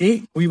such a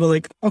dick. We were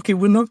like, okay,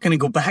 we're not going to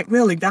go back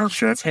there. Like, that's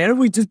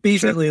terrible. We just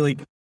basically like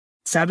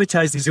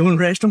sabotaged his own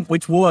restaurant,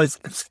 which was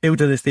still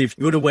to this day. If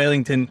you go to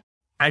Wellington,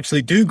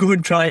 actually do go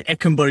and try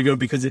FKN Burger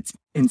because it's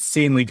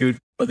insanely good.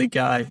 But the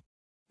guy,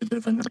 a bit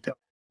of a knockout.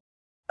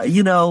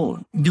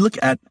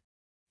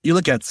 You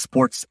look at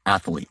sports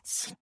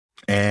athletes,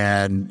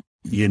 and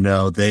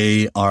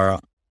they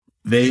are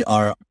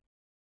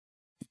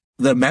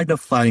the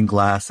magnifying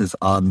glass is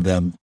on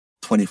them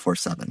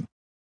 24/7.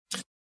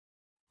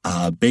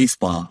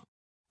 Baseball,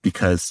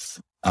 because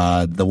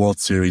the World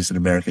Series in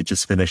America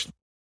just finished.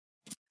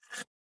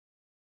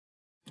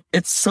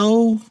 It's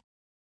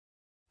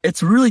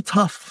really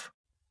tough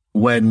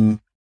when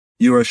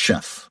you're a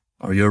chef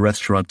or you're a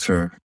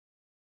restaurateur,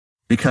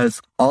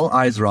 because all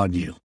eyes are on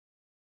you.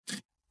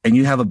 And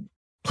you have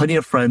plenty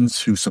of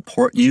friends who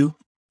support you,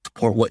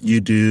 support what you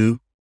do.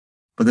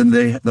 But then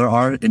there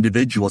are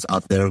individuals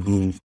out there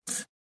who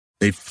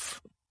they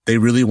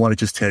really want to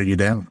just tear you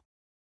down.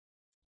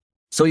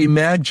 So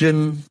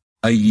imagine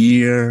a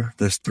year,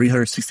 there's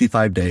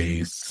 365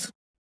 days.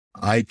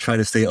 I try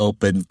to stay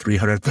open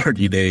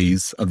 330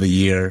 days of the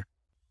year.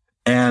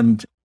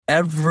 And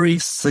every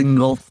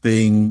single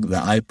thing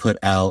that I put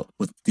out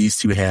with these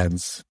two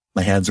hands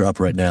My hands are up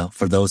right now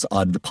for those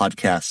on the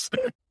podcast.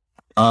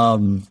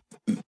 I'm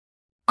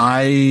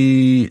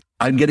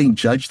getting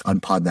judged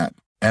on PodNap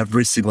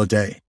every single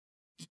day.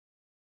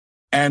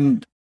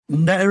 And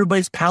not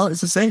everybody's palate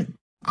is the same.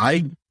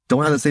 I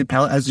don't have the same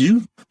palate as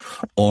you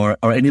or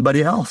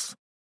anybody else.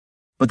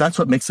 But that's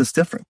what makes us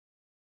different.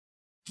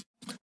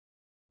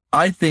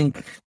 I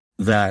think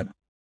that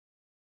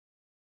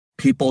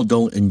people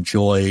don't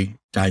enjoy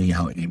dining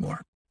out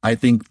anymore. I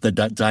think the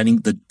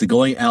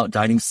going out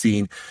dining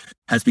scene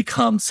has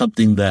become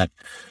something that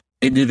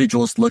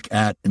individuals look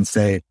at and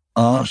say,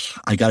 oh,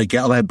 I got to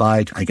get on my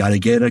bike. I got to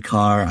get in a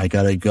car. I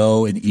got to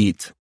go and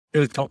eat.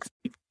 Really toxic.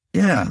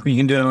 Yeah. You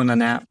can do it on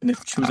an app and it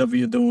shows up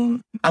your door.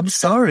 I'm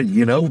sorry.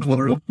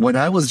 When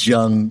I was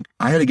young,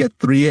 I had to get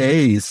 3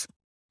 A's.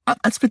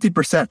 That's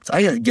 50%.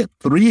 I had to get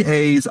 3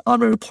 A's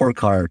on a report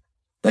card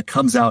that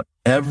comes out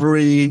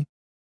every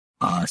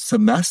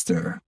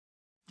semester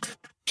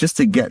just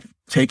to get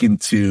taken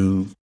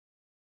to,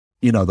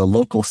 the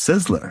local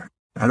Sizzler.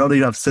 I don't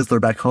even have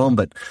Sizzler back home,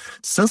 but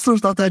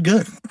Sizzler's not that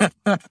good.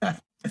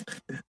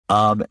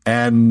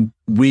 And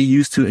we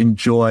used to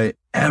enjoy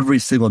every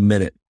single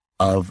minute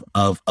of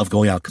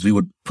going out because we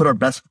would put our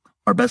best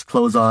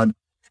clothes on.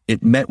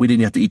 It meant we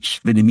didn't have to eat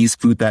Vietnamese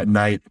food that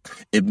night.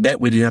 It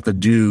meant we didn't have to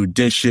do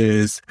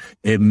dishes.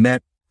 It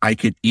meant I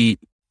could eat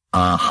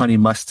honey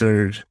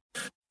mustard,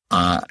 in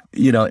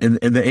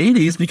the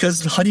 80s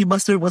because honey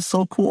mustard was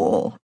so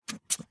cool.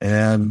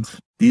 And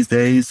these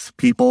days,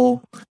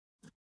 people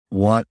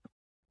want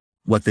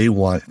what they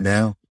want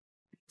now.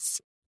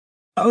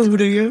 How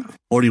old are you?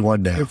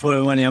 41 now. You're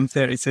 41, I'm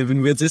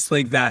 37. We're just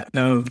like that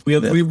now.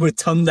 We were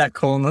turned that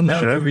corner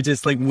now. Sure. We're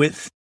just like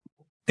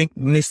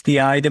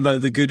misty-eyed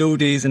about the good old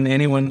days, and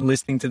anyone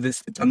listening to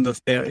this that's under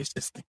 30 is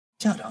just like,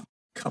 shut up,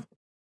 come on.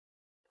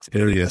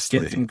 Seriously.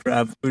 Get some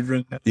crab food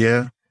right now.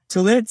 Yeah.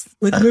 So let's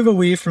move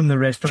away from the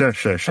restaurant.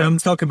 Sure.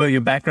 Talk about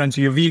your background.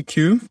 So you're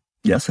VQ.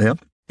 Yes, I am.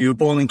 You were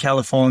born in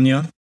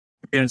California.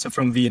 Your parents are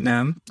from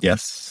Vietnam.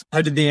 Yes.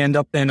 How did they end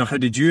up then, or how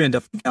did you end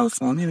up in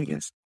California, I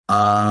guess?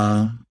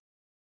 My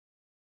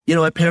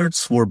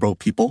parents were broke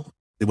people.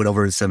 They went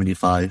over in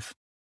 75.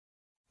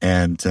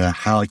 And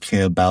how it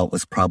came about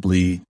was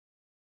probably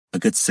a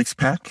good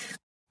 6-pack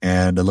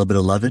and a little bit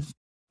of loving.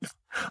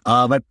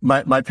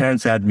 My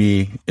parents had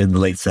me in the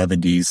late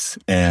 70s,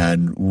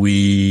 and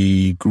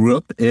we grew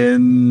up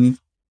in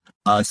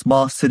a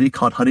small city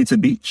called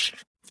Huntington Beach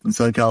in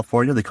Southern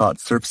California. They call it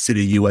Surf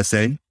City,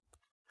 USA.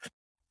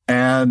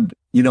 And,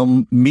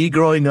 me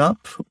growing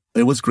up,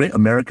 it was great.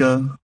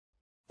 America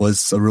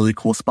was a really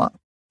cool spot.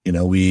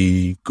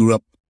 We grew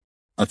up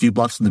a few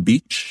blocks from the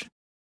beach.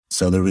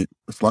 So there was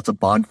lots of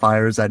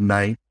bonfires at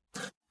night,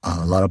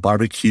 a lot of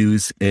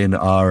barbecues in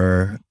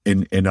our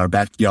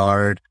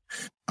backyard.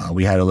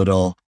 We had a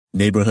little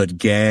neighborhood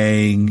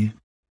gang,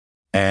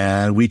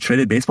 and we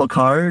traded baseball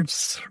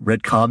cards,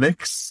 read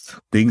comics,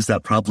 things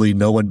that probably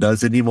no one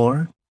does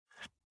anymore.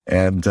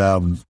 And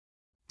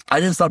I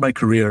didn't start my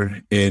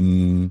career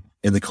in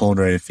the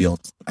culinary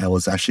field. I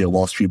was actually a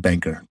Wall Street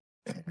banker.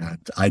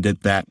 And I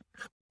did that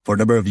for a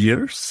number of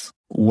years.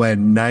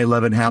 When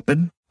 9/11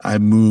 happened, I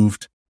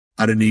moved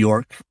out of New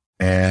York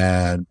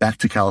and back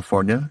to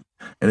California.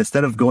 And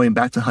instead of going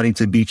back to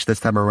Huntington Beach this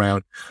time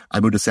around, I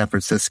moved to San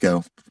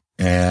Francisco.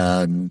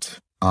 And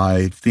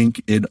I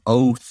think in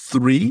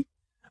 2003,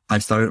 I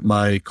started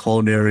my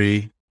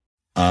culinary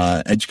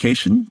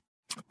education.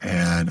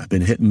 And I've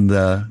been hitting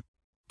the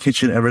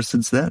kitchen ever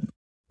since then.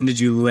 Did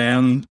you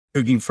learn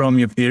cooking from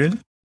your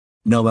parents?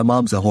 No, my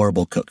mom's a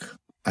horrible cook.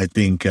 I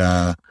think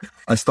a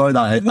story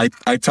that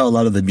I tell a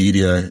lot of the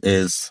media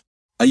is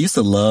I used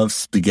to love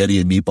spaghetti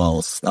and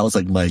meatballs. That was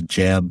like my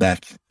jam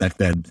back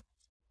then.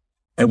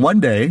 And one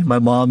day, my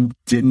mom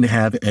didn't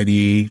have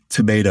any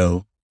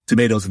tomatoes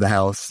in the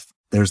house.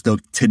 There's no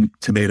tin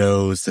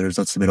tomatoes. There's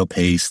no tomato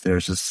paste.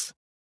 There's just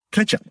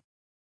ketchup.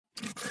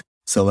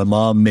 So my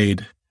mom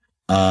made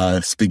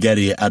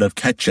spaghetti out of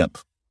ketchup.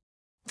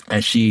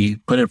 And she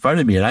put it in front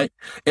of me, and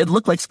it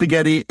looked like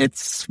spaghetti. It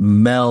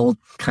smelled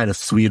kind of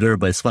sweeter,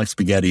 but it smelled like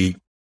spaghetti.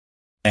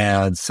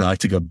 And so I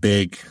took a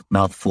big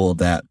mouthful of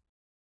that.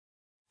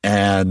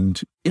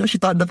 And, she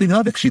thought nothing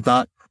of it. She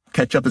thought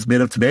ketchup is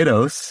made of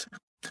tomatoes.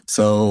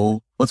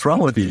 So what's wrong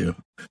with you?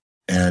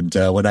 And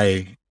when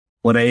I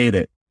ate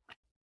it,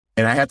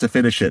 and I had to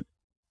finish it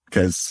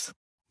because,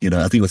 I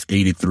think it was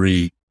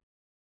 83.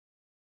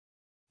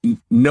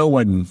 No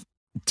one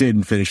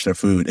didn't finish their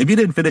food. If you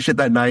didn't finish it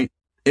that night,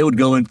 it would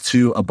go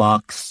into a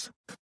box,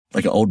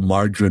 like an old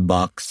margarine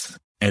box,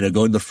 and it'll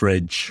go in the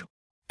fridge,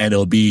 and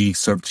it'll be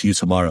served to you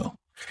tomorrow.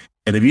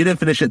 And if you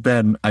didn't finish it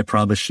then, I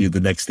promise you the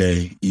next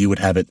day, you would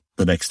have it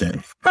the next day.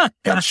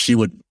 And she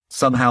would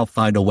somehow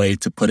find a way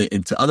to put it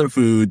into other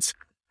foods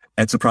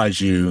and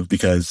surprise you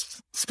because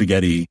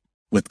spaghetti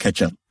with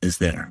ketchup is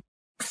there.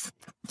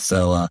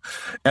 So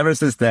ever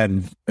since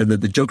then, and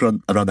the joke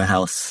around the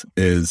house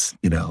is,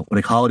 when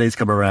the holidays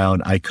come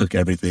around, I cook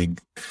everything.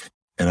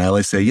 And I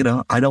always say,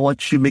 I don't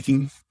want you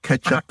making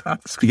ketchup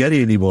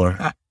spaghetti anymore.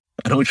 I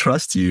don't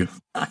trust you.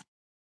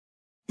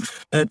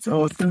 That's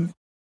awesome.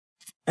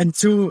 And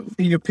so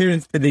your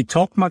parents, did they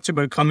talk much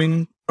about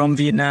coming from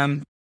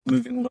Vietnam,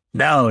 moving on?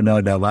 No.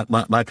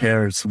 My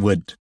parents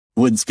wouldn't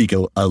speak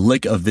a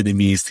lick of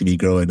Vietnamese to me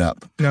growing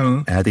up.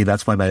 No. And I think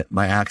that's why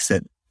my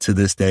accent to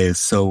this day is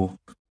so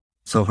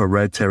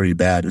hereditary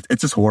bad.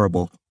 It's just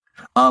horrible.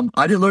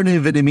 I didn't learn any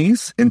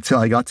Vietnamese until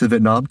I got to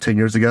Vietnam 10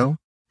 years ago.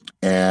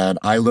 And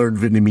I learned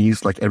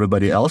Vietnamese like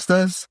everybody else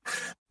does.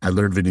 I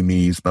learned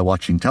Vietnamese by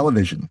watching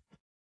television.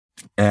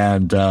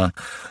 And,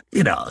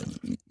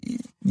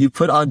 you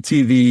put on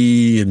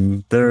TV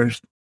and they're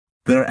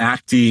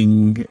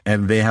acting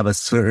and they have a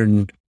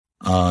certain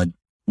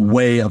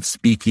way of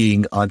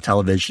speaking on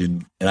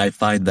television. And I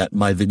find that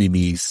my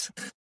Vietnamese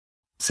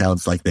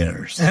sounds like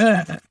theirs.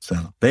 So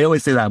they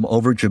always say that I'm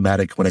over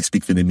dramatic when I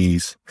speak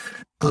Vietnamese.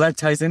 Well, that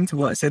ties into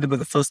what I said about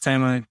the first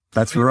time I...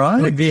 That's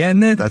right. Like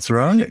Vienna. That's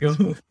right.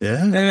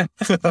 Yeah.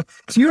 So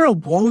you're a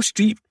Wall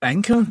Street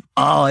banker?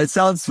 Oh, it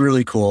sounds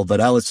really cool, but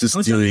I was just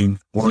doing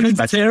work.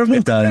 That's terrible.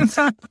 It does.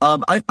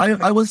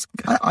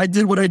 I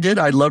did what I did.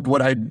 I loved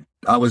what I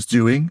was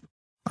doing.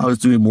 I was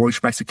doing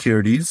mortgage-backed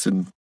securities,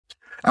 and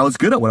I was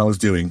good at what I was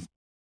doing.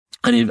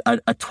 I mean,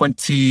 at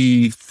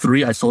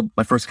 23, I sold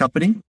my first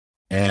company,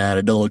 and I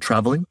did a little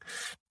traveling.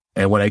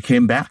 And when I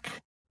came back,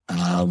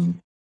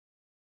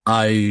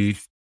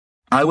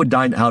 I would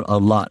dine out a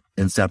lot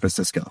in San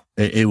Francisco.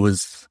 It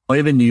was, or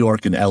even New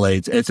York and LA.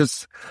 It's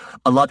just,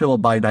 a lot of people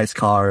buy nice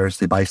cars.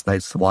 They buy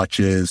nice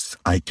watches.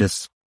 I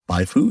just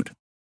buy food.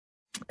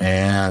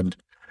 And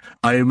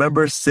I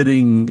remember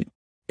sitting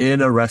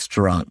in a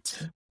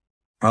restaurant,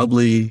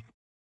 probably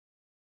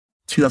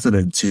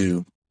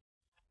 2002.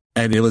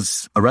 And it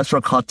was a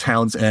restaurant called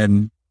Towns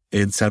End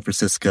in San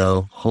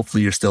Francisco.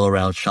 Hopefully you're still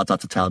around. Shout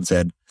out to Towns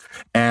End.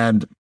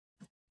 And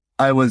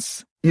I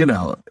was,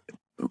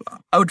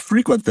 I would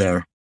frequent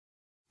there,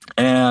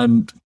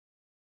 and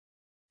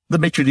the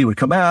maitre d' would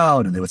come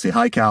out and they would say,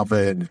 "Hi,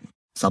 Calvin."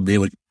 Somebody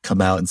would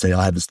come out and say,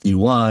 "I have this new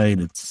wine.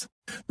 It's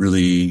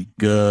really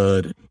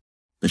good."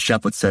 The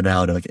chef would send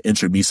out like an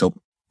intro miso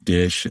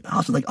dish. And I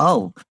was like,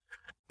 oh,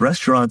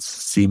 restaurants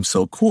seem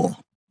so cool.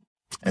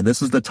 And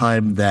this was the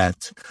time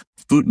that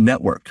Food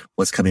Network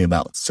was coming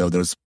about. So there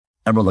was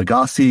Emeril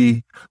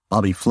Lagasse,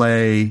 Bobby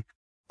Flay,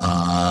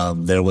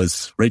 there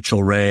was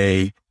Rachel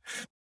Ray.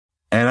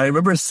 And I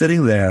remember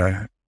sitting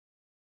there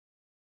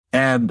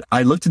and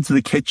I looked into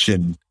the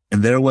kitchen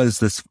and there was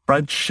this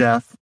French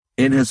chef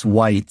in his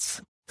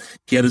whites.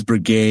 He had his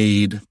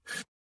brigade.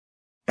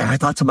 And I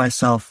thought to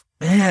myself,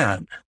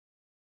 man,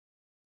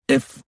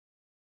 if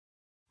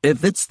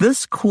it's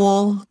this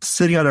cool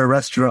sitting at a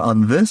restaurant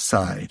on this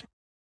side,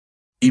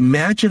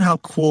 imagine how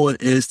cool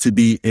it is to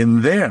be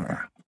in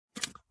there.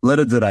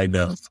 Little did I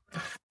know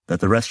that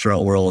the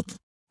restaurant world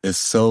is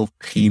so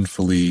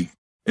painful.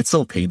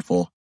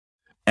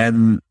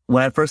 And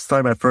when I first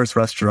started my first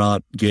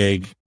restaurant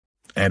gig,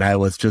 and I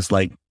was just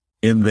like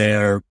in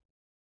there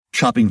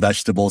chopping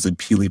vegetables and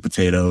peeling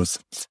potatoes,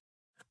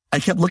 I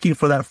kept looking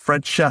for that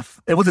French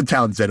chef. It wasn't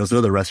Townsend, it was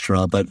another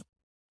restaurant, but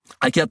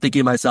I kept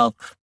thinking to myself,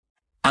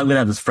 I'm going to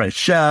have this French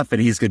chef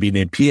and he's going to be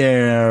named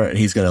Pierre and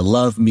he's going to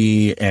love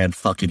me and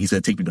fucking he's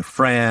going to take me to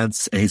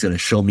France and he's going to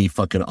show me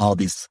fucking all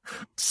these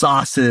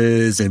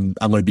sauces and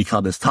I'm going to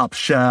become his top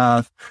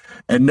chef.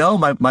 And no,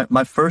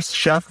 my first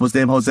chef was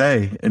named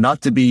Jose, and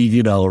not to be,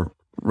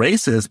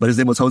 racist, but his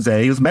name was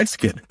Jose. He was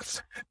Mexican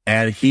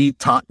and he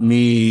taught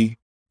me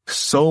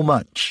so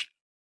much,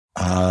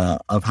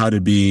 of how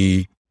to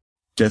be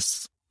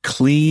just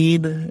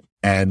clean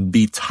and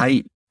be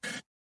tight.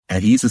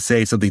 And he used to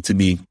say something to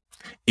me: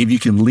 if you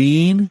can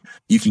lean,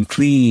 you can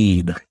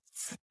clean.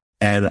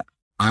 And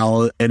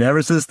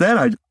ever since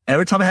then,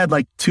 every time I had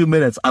like 2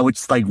 minutes, I would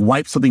just like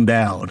wipe something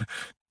down.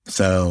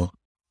 So,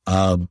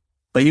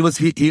 but he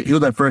was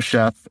my first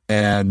chef,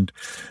 and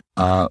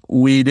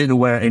we didn't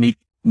wear any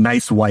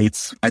nice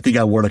whites. I think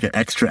I wore like an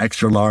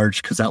extra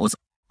large because that was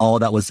all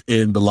that was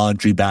in the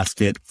laundry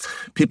basket.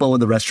 People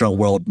in the restaurant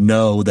world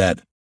know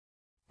that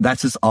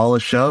that's just all a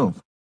show,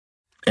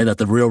 and that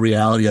the real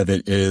reality of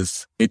it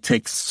is it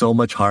takes so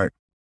much heart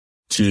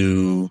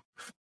to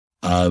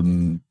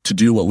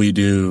do what we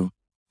do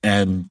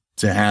and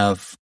to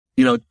have,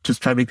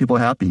 just try to make people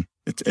happy.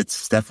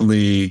 It's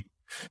definitely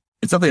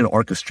an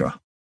orchestra.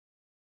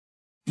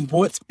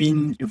 What's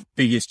been your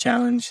biggest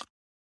challenge?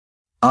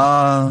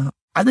 I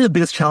think the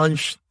biggest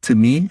challenge to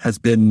me has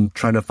been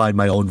trying to find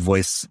my own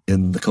voice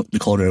in the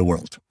culinary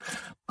world.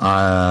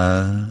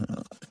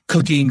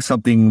 Cooking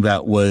something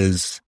that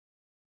was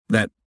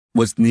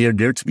near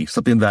dear to me,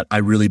 something that I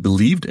really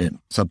believed in,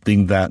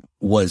 something that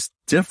was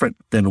different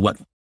than what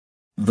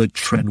the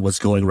trend was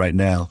going right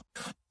now.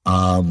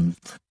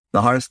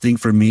 The hardest thing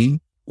for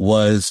me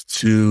was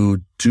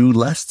to do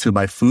less to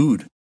my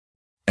food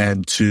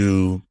and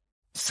to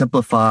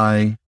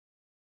simplify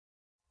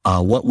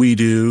what we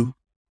do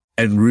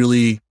and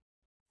really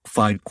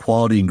find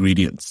quality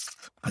ingredients.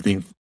 I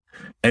think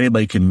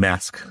anybody can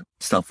mask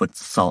stuff with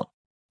salt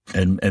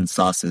and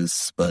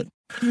sauces, but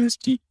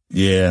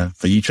yeah,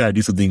 but you try to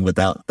do something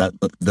without that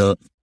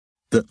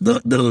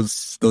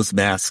those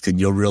masks, and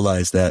you'll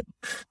realize that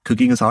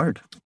cooking is hard.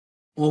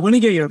 Well, I want to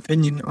get your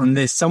opinion on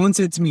this. Someone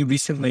said to me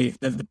recently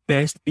that the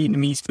best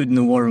Vietnamese food in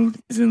the world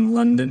is in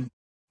London.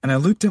 And I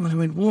looked at him and I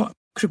went, what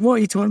are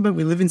you talking about?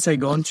 We live in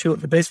Saigon. Sure,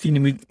 the best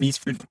Vietnamese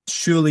food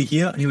surely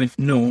here. And he went,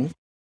 no,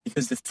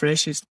 because the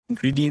freshest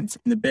ingredients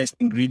and the best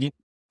ingredient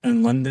are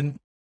in London.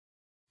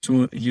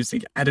 So he was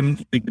like, Adam,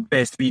 like the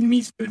best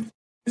Vietnamese food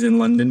is in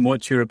London.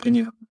 What's your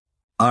opinion?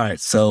 All right.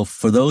 So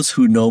for those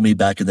who know me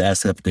back in the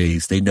SF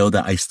days, they know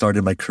that I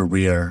started my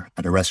career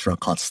at a restaurant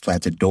called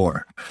Slanted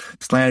Door.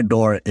 Slanted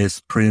Door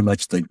is pretty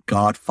much the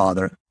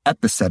godfather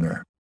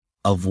epicenter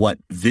of what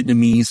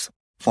Vietnamese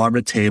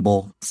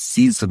farm-to-table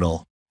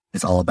seasonal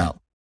is all about.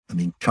 I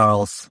mean,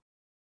 Charles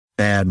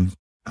Van,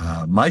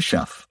 my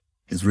chef,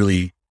 has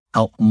really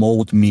helped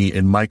mold me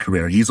in my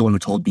career. He's the one who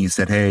told me, he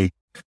said, hey,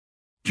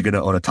 you're going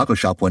to own a taco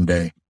shop one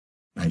day.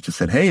 And I just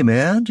said, hey,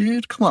 man,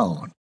 dude,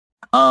 come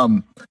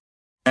on.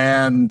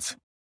 And,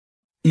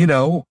 you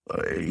know,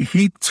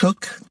 he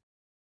took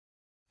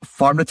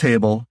farm to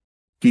table.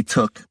 He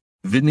took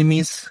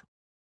Vietnamese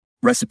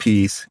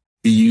recipes.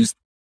 He used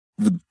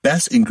the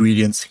best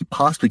ingredients he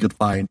possibly could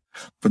find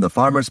from the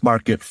farmer's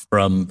market,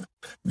 from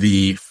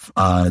the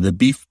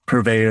beef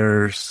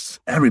purveyors,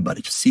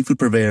 everybody, just seafood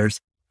purveyors.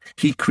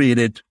 He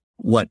created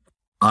what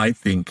I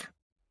think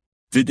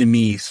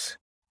Vietnamese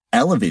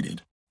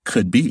elevated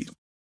could be.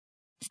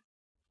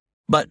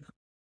 But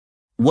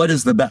what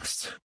is the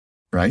best,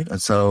 right?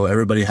 And so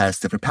everybody has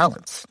different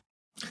palates.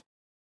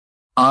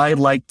 I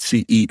like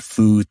to eat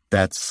food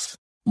that's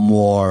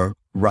more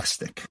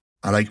rustic.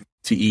 I like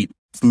to eat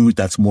food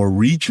that's more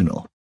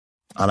regional.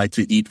 I like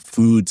to eat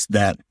foods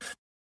that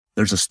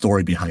there's a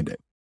story behind it.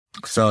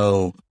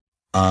 So,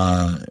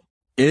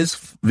 is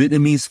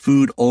Vietnamese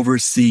food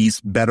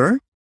overseas better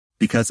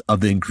because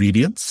of the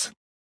ingredients?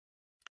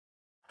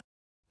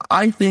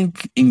 I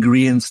think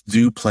ingredients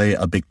do play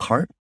a big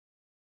part,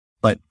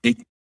 but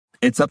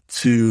it's up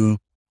to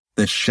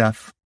the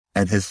chef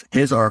and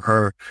his or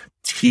her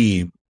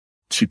team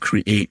to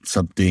create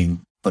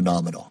something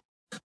phenomenal.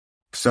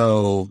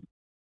 So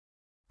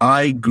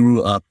I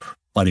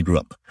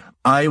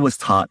was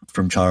taught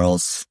from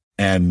Charles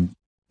and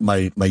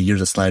my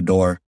years at Slanted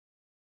Door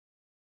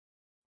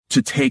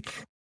to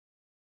take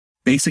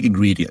basic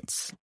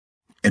ingredients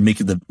and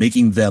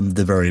making them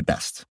the very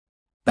best.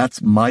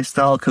 That's my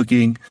style of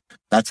cooking.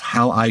 That's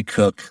how I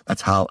cook.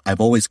 That's how I've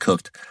always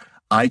cooked.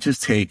 I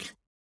just take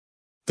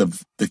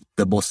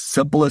the most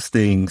simplest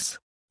things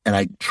and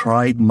I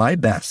tried my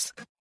best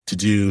to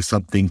do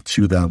something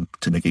to them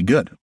to make it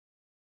good.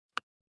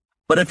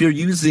 But if you're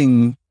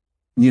using,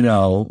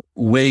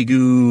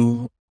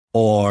 Wagyu,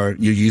 or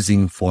you're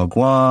using foie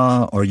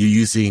gras, or you're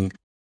using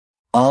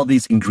all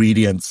these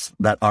ingredients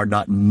that are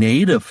not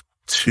native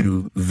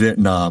to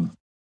Vietnam,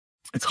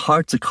 it's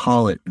hard to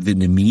call it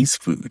Vietnamese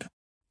food.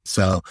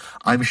 So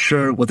I'm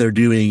sure what they're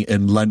doing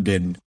in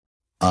London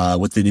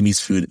with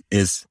Vietnamese food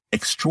is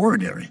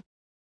extraordinary.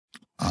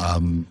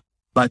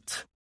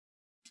 But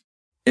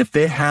if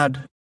they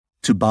had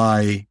to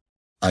buy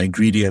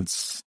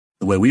ingredients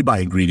the way we buy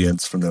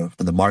ingredients from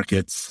the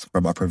markets,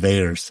 from our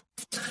purveyors,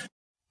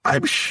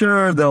 I'm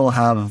sure they'll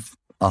have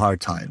a hard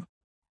time.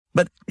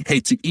 But hey,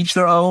 to each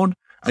their own.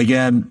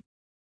 Again,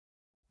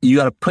 you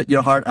got to put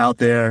your heart out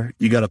there.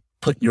 You got to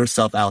put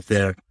yourself out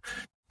there,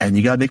 and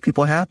you got to make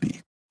people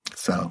happy.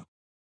 So,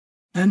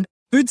 and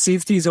food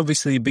safety is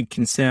obviously a big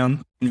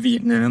concern in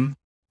Vietnam,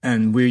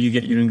 and where you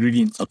get your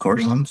ingredients, of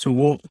course.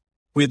 So,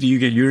 where do you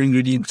get your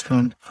ingredients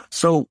from?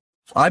 So,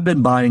 I've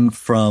been buying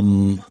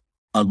from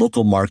a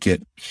local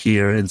market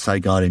here in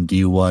Saigon in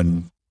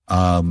D1,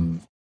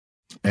 and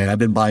I've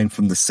been buying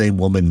from the same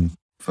woman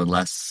for the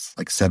last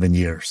 7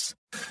 years.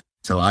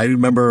 So I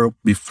remember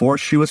before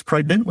she was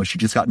pregnant, when she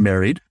just got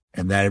married,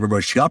 and then I remember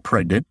when she got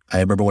pregnant. I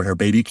remember when her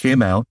baby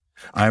came out.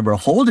 I remember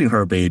holding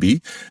her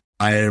baby.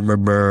 I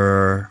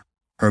remember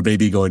her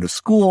baby going to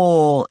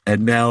school,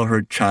 and now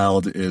her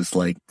child is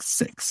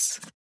 6.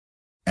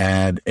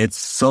 And it's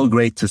so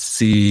great to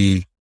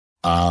see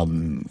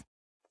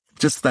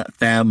just that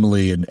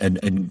family.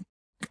 And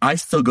I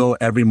still go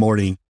every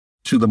morning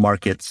to the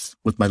markets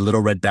with my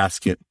little red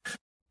basket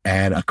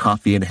and a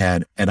coffee in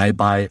hand, and I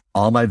buy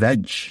all my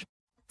veg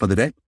for the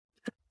day.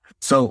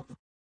 So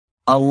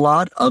a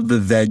lot of the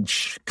veg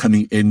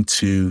coming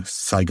into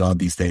Saigon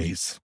these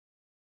days,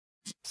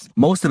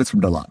 most of it's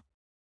from Dalat.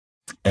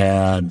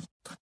 And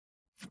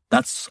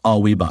that's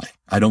all we buy.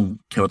 I don't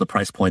care what the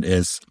price point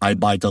is. I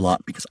buy Dalat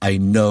because I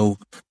know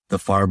the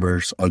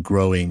farmers are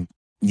growing,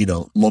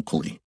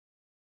 locally.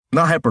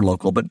 Not hyper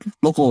local, but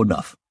local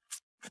enough.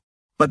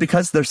 But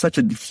because there's such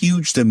a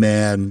huge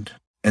demand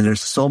and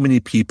there's so many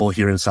people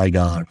here in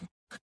Saigon,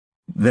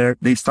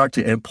 they start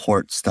to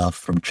import stuff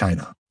from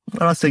China. I'm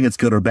not saying it's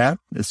good or bad.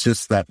 It's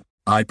just that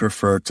I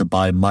prefer to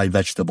buy my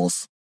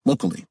vegetables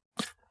locally.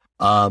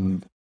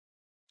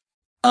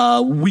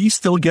 We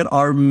still get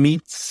our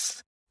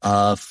meats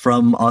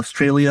from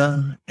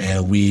Australia,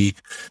 and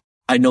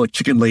I know a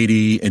chicken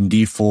lady in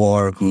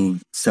D4 who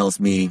sells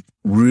me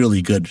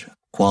really good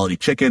quality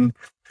chicken.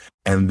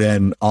 And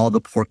then all the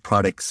pork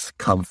products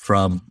come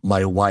from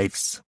my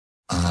wife's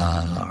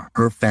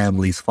her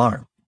family's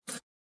farm.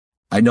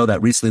 I know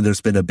that recently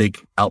there's been a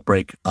big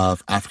outbreak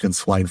of African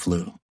swine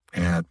flu,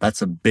 and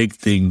that's a big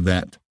thing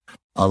that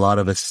a lot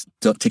of us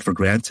don't take for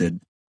granted.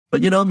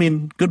 But,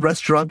 good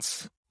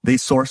restaurants, they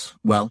source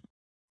well.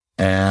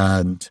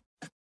 And,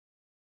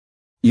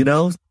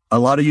 a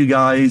lot of you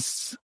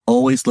guys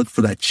always look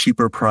for that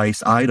cheaper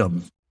price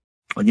item.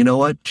 And you know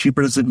what?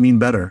 Cheaper doesn't mean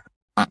better.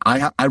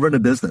 I run a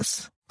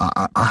business.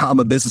 I'm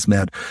a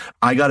businessman.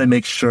 I got to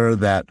make sure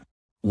that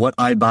what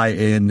I buy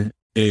in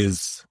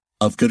is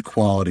of good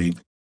quality,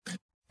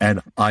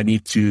 and I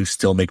need to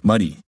still make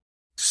money.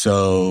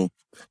 So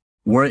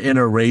we're in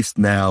a race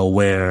now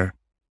where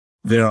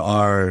there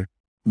are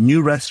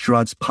new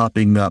restaurants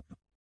popping up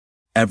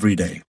every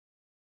day.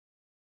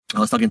 I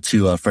was talking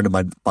to a friend of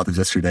mine about this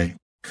yesterday,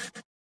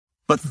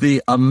 but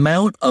the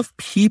amount of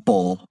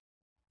people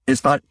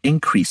is not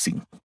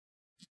increasing.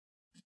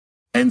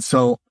 And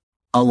so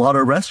a lot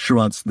of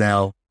restaurants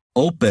now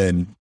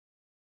open,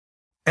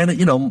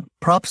 and,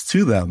 props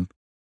to them,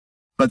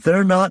 but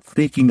they're not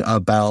thinking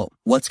about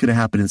what's going to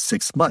happen in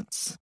 6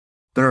 months.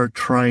 They're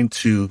trying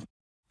to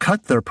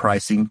cut their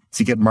pricing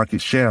to get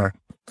market share.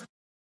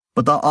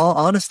 But the all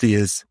honesty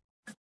is,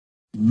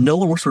 no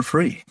one works for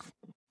free.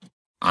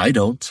 I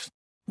don't.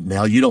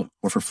 Now you don't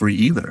work for free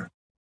either.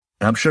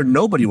 And I'm sure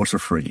nobody works for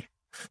free.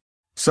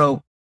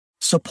 So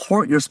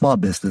support your small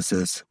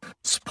businesses.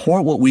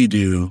 Support what we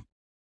do.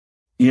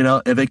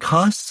 If it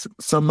costs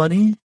some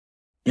money,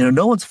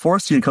 no one's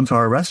forced you to come to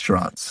our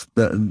restaurants.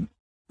 The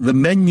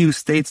menu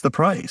states the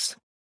price.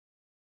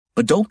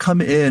 But don't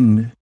come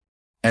in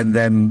and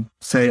then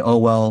say, oh,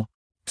 well,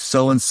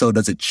 so-and-so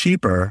does it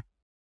cheaper.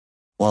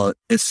 Well,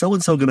 is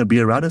so-and-so going to be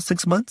around in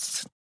 6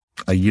 months?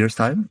 A year's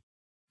time?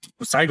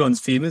 Well, Saigon's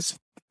famous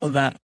for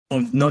that,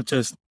 of not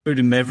just food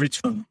and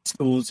beverage from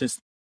schools just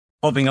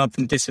popping up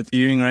and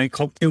disappearing, right?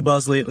 Cocktail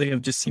bars lately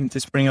have just seemed to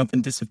spring up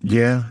and disappear.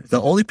 Yeah.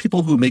 The only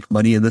people who make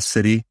money in this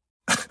city,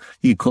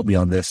 you can quote me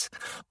on this,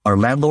 are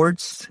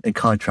landlords and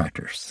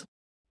contractors.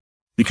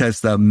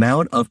 Because the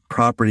amount of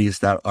properties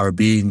that are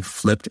being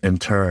flipped and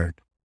turned,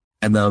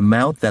 and the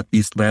amount that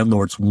these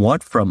landlords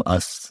want from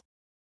us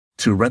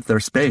to rent their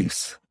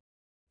space,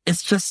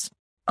 it's just,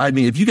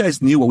 if you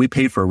guys knew what we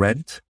paid for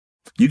rent,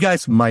 you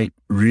guys might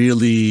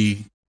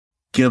really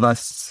give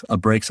us a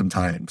break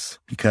sometimes,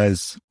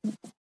 because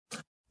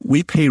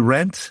we pay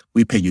rent,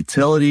 we pay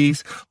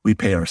utilities, we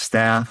pay our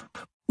staff,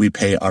 we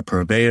pay our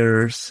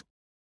purveyors.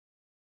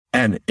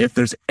 And if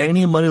there's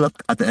any money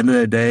left at the end of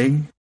the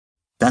day,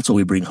 that's what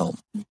we bring home.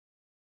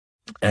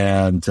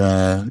 And,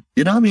 I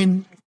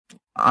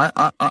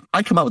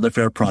come out with a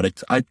fair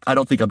product. I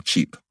don't think I'm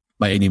cheap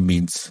by any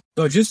means.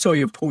 So I just saw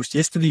your post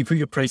yesterday. You put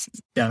your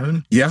prices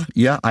down. Yeah.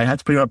 I had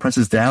to put our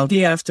prices down. The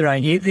day after I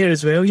ate there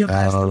as well. You're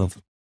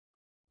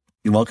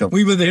welcome.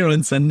 We were there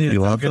on Sunday.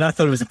 You're welcome. And I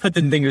thought I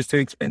didn't think it was too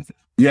expensive.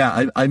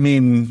 Yeah,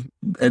 in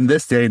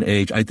this day and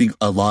age, I think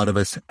a lot of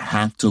us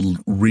have to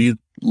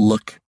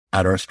re-look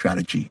at our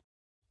strategy.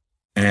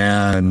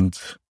 And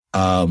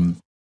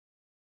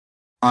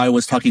I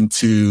was talking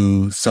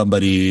to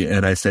somebody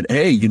and I said,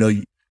 hey,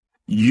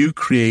 you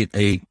create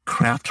a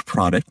craft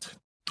product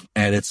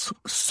and it's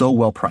so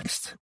well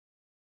priced.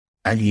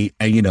 And he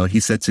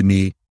said to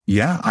me,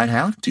 yeah, I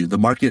have to. The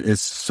market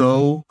is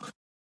so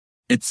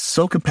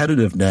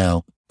competitive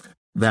now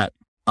that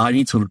I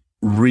need to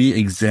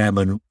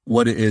re-examine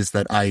what it is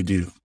that I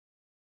do.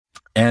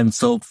 And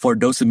so for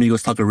Dos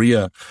Amigos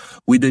Taqueria,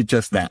 we did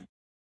just that.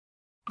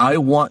 I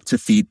want to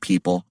feed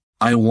people.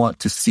 I want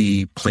to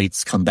see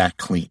plates come back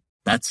clean.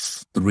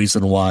 That's the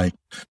reason why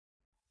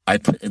I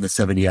put in the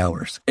 70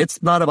 hours.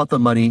 It's not about the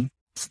money.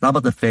 It's not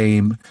about the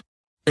fame.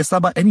 It's not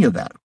about any of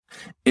that.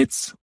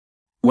 It's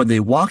when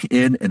they walk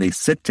in and they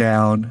sit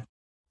down,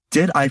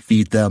 did I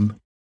feed them?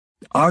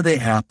 Are they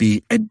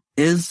happy? And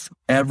is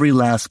every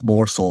last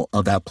morsel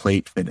of that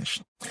plate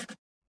finished?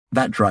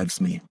 That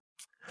drives me.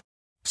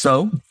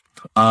 So,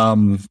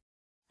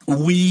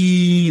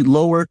 we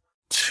lowered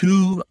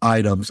 2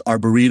 items. Our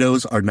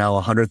burritos are now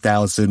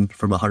 100,000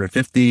 from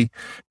 150,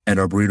 and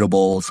our burrito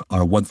bowls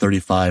are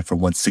 135 from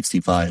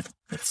 165.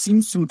 It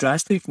seems so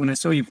drastic when I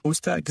saw you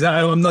post that, because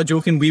I'm not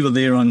joking. We were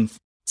there on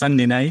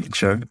Sunday night.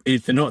 Sure.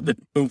 Paid for not the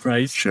full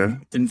price. Sure.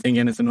 Didn't think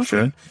anything of sure.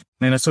 it. And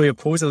then I saw your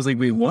post. I was like,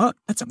 wait, what?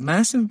 That's a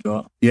massive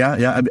drop.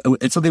 Yeah.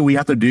 It's something we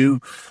have to do.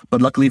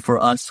 But luckily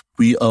for us,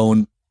 we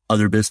own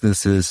other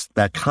businesses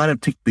that kind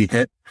of take the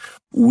hit.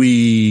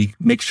 We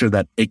make sure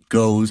that it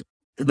goes,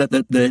 that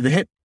the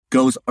hit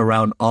goes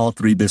around all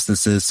 3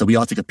 businesses. So we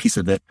all take a piece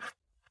of it.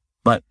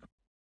 But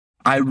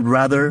I'd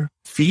rather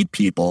feed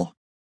people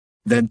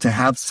than to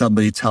have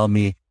somebody tell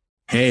me,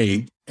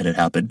 hey, and it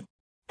happened,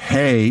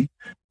 hey,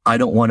 I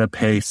don't want to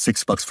pay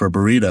 $6 for a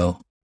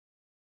burrito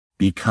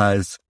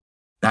because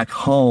back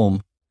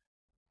home,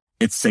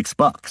 it's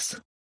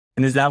 $6.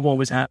 And is that what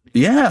was happening?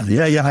 Yeah.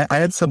 I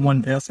had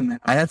One person.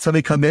 I had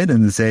somebody come in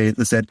and they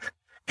said,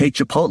 hey,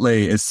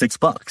 Chipotle is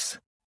 $6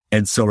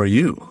 and so are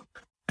you.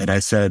 And I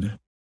said,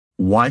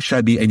 why should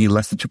I be any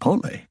less than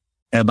Chipotle?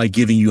 Am I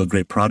giving you a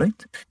great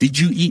product? Did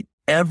you eat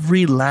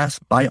every last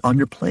bite on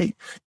your plate?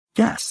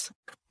 Yes.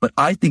 but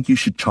I think you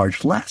should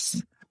charge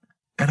less.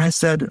 And I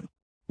said,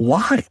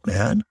 why,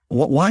 man?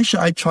 Why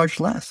should I charge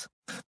less?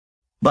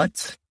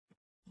 But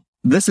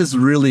this is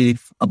really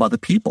about the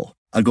people.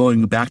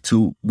 Going back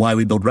to why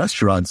we build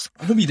restaurants.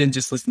 I hope you didn't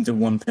just listen to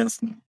one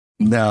person.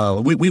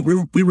 No, we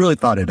really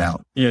thought it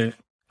out. Yeah.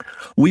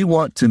 We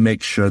want to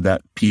make sure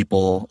that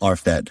people are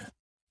fed.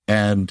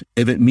 And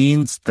if it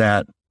means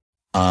that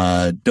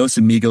Dos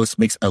Amigos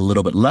makes a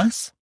little bit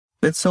less,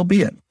 then so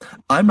be it.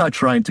 I'm not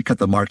trying to cut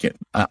the market.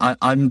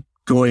 I'm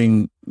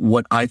going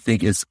what I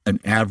think is an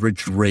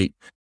average rate.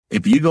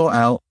 If you go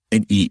out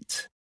and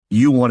eat,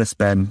 you want to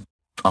spend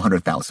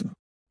 100,000.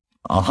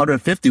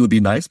 150 would be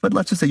nice, but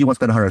let's just say you want to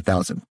spend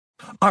 100,000.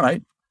 All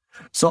right.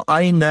 So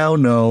I now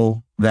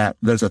know that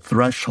there's a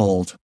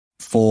threshold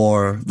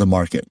for the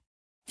market.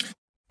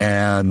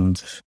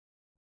 And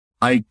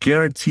I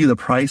guarantee the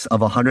price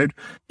of 100,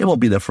 it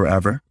won't be there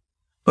forever.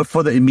 But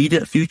for the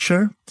immediate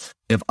future,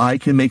 if I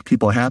can make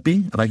people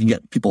happy, if I can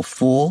get people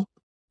full,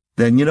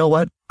 then you know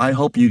what? I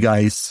hope you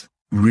guys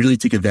really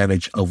take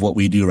advantage of what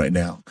we do right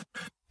now.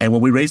 And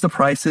when we raise the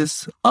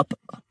prices up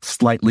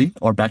slightly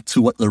or back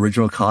to what the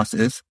original cost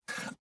is,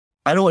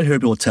 I don't want to hear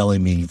people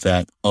telling me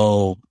that,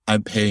 oh,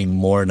 I'm paying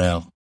more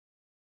now.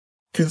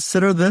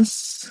 Consider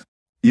this,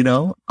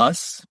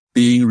 us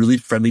being really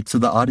friendly to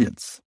the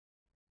audience,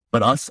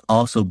 but us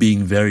also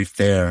being very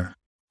fair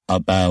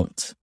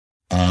about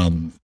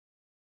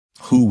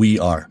who we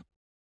are.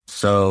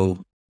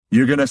 So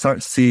you're going to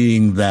start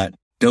seeing that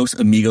Dos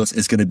Amigos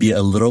is going to be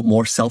a little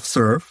more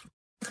self-serve.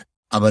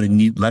 I'm going to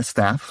need less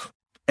staff.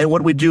 And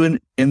what we do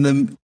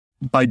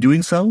by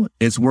doing so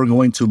is we're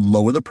going to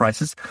lower the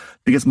prices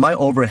because my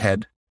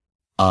overhead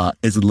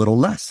is a little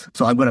less.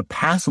 So I'm going to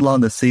pass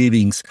along the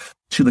savings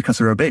to the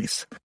customer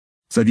base.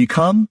 So if you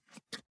come,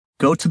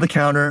 go to the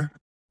counter,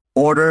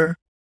 order,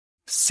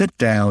 sit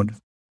down,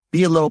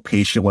 be a little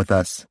patient with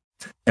us,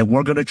 and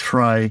we're going to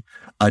try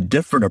a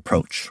different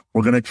approach.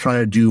 We're going to try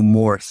to do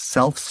more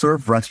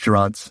self-serve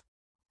restaurants,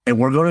 and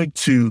we're going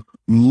to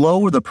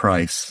lower the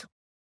price,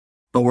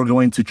 but we're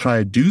going to try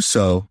to do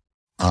so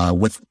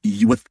with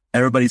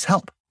everybody's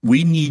help.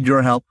 We need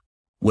your help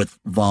with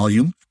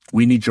volume.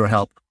 We need your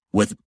help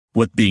with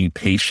being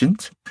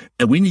patient,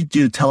 and we need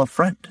you to tell a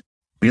friend,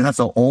 because that's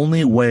the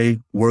only way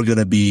we're going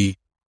to be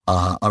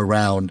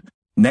around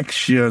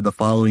next year, the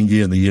following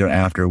year, and the year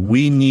after.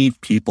 We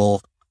need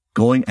people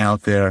going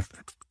out there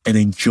and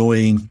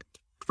enjoying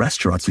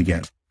restaurants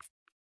again.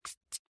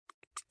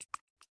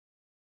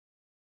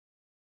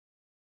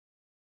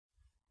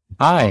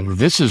 Hi,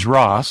 this is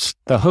Ross,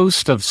 the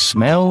host of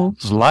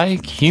Smells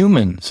Like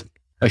Humans,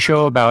 a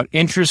show about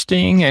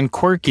interesting and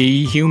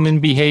quirky human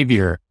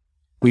behavior.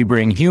 We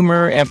bring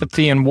humor,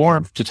 empathy, and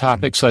warmth to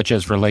topics such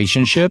as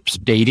relationships,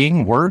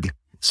 dating, work,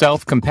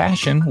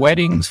 self-compassion,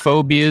 weddings,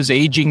 phobias,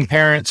 aging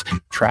parents,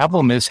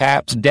 travel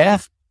mishaps,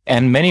 death,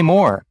 and many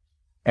more.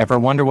 Ever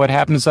wonder what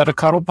happens at a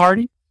cuddle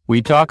party?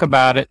 We talk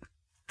about it.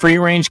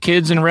 Free-range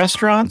kids in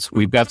restaurants?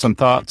 We've got some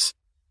thoughts.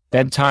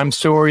 Bedtime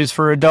stories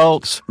for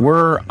adults?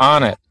 We're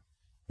on it.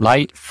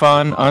 Light,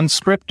 fun,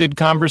 unscripted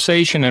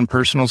conversation and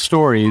personal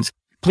stories.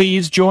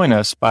 Please join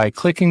us by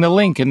clicking the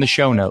link in the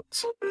show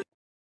notes.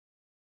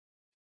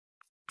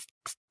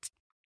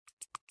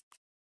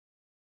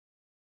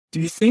 Do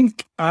you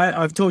think,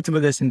 I've talked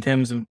about this in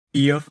terms of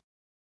beer.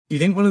 Do you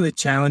think one of the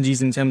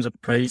challenges in terms of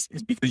price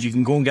is because you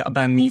can go and get a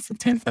banh mi for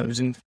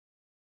 10,000?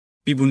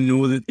 People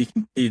know that they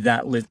can pay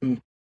that little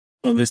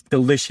for this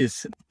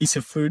delicious piece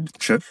of food.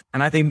 Sure.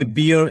 And I think the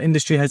beer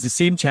industry has the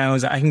same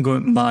challenge. That I can go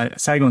and buy a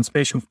Saigon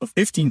Special for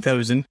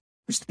 15,000,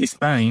 which tastes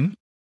fine,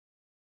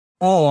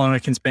 or I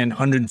can spend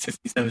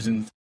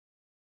 150,000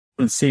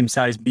 for the same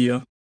size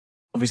beer.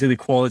 Obviously, the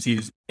quality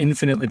is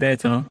infinitely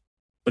better,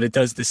 but it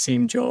does the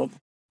same job.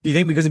 Do you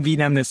think because in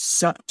Vietnam there's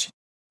such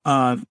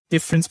a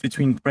difference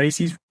between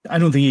prices? I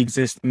don't think it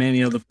exists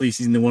many other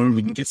places in the world where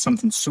we can get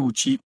something so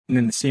cheap and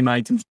then the same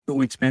item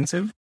so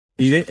expensive.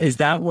 Is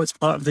that what's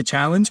part of the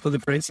challenge for the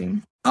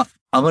pricing? I'm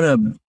going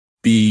to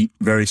be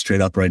very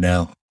straight up right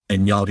now,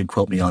 and y'all can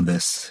quote me on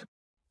this.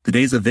 The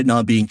days of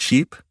Vietnam being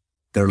cheap,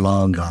 they're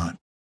long gone.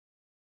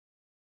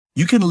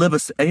 You can live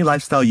any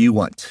lifestyle you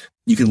want.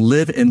 You can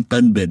live in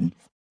Tân Bình.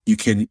 You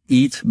can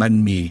eat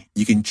banh mi.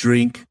 You can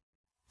drink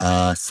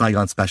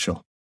Saigon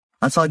Special.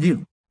 That's on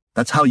you.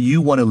 That's how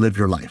you want to live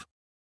your life.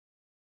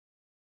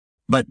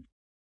 But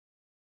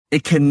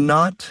it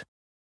cannot,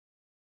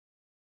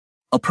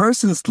 a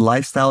person's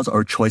lifestyles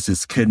or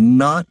choices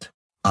cannot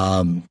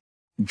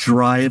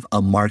drive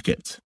a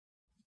market.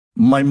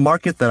 My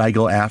market that I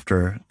go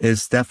after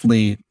is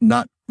definitely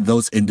not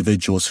those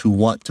individuals who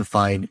want to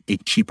find a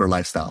cheaper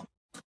lifestyle.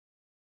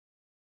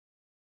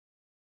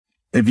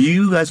 If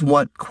you guys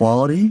want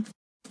quality,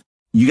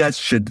 you guys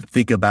should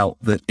think about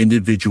the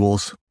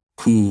individuals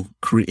who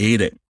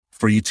create it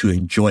for you to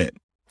enjoy it.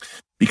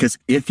 Because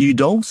if you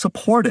don't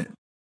support it,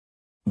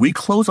 we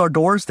close our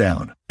doors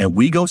down and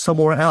we go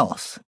somewhere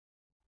else.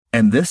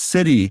 And this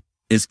city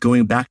is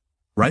going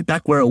right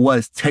back where it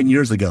was 10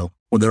 years ago,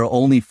 when there were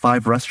only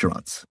 5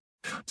 restaurants.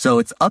 So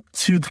it's up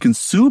to the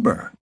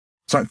consumer to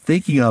start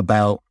thinking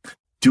about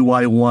Do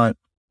I want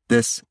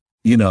this,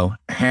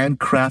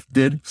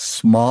 handcrafted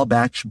small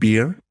batch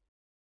beer,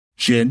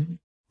 gin,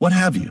 what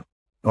have you,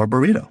 or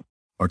burrito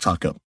or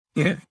taco?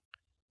 Yeah.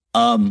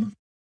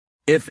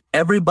 If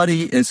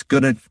everybody is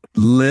going to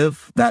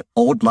live that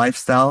old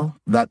lifestyle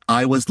that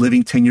I was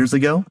living 10 years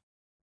ago,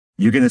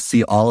 you're going to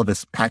see all of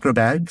us pack our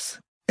bags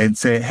and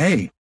say,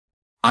 hey,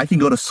 I can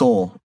go to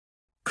Seoul,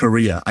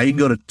 Korea. I can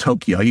go to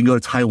Tokyo. I can go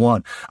to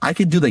Taiwan. I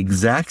can do the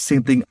exact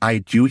same thing I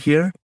do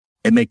here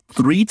and make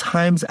 3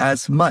 times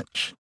as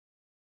much.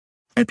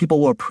 And people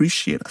will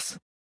appreciate us.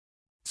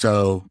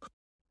 So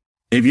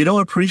if you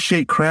don't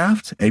appreciate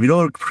craft, if you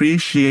don't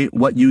appreciate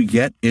what you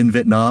get in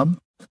Vietnam,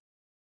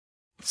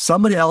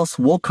 somebody else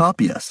will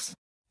copy us,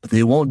 but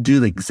they won't do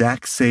the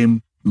exact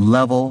same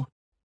level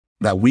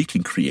that we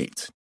can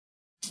create.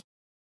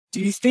 Do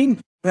you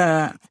think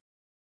that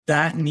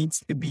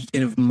needs to be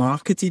kind of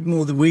marketed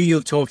more? The way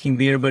you're talking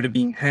there about it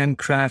being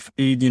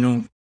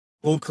handcrafted,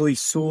 locally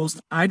sourced.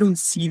 I don't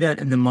see that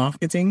in the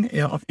marketing.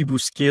 Are people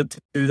scared to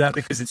do that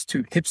because it's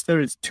too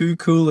hipster? It's too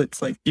cool. It's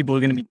like people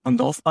are going to be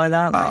turned off by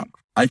that.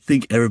 I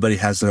think everybody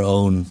has their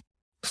own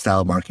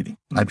style of marketing.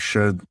 I'm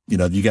sure,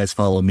 you guys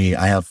follow me.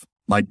 I have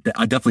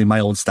definitely my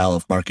own style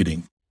of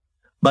marketing,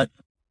 but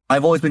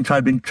I've always been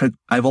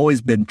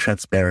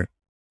transparent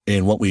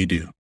in what we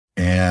do.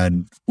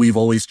 And we've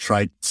always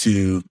tried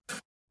to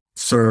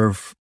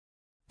serve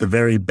the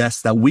very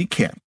best that we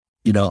can,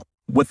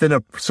 within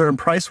a certain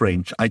price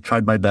range. I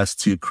tried my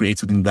best to create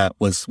something that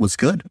was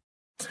good.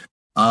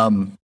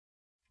 You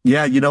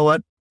know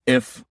what?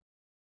 If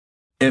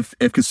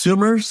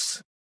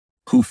consumers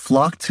who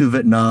flock to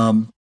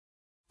Vietnam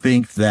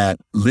think that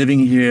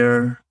living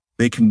here,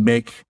 they can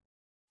make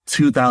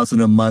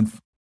 $2,000 a month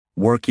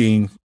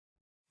working,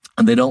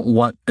 and they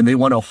want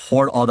to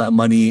hoard all that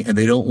money, and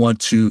they don't want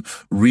to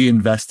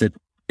reinvest it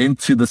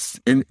into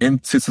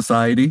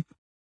society,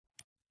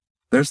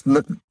 there's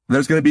going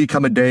to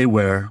become a day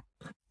where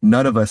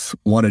none of us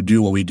want to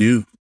do what we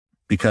do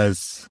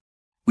because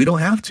we don't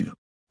have to.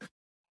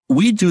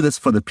 We do this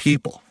for the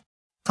people,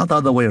 not the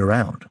other way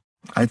around.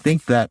 I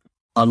think that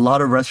a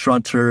lot of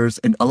restaurateurs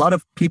and a lot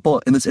of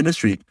people in this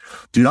industry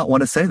do not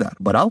want to say that,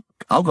 but I'll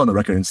go on the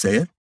record and say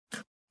it.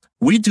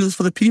 We do this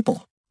for the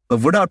people.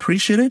 If we're not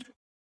appreciated,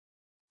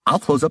 I'll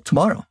close up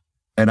tomorrow,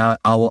 and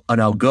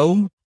I'll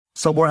go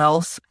somewhere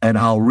else, and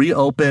I'll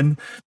reopen,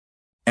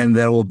 and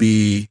there will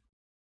be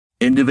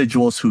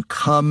individuals who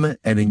come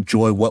and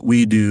enjoy what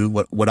we do,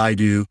 what I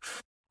do,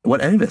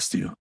 what any of us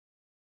do.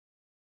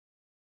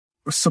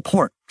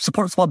 Support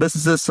small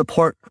businesses,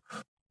 support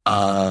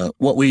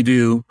what we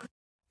do.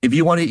 If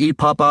you want to eat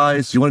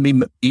Popeyes, you want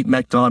to eat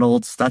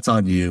McDonald's, that's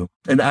on you.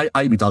 And I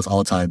eat McDonald's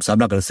all the time, so I'm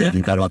not going to say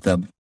anything bad about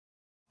them.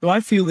 So I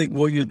feel like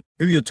who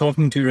you're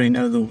talking to right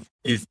now, though,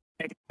 is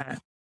expat.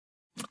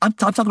 I'm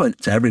talking about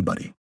it to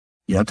everybody.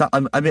 Yeah,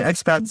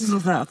 expats. This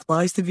is that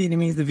applies to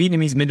Vietnamese. The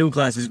Vietnamese middle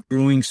class is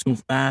growing so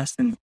fast,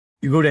 and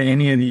you go to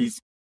any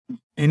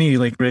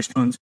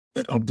restaurants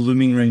that are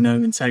blooming right now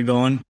in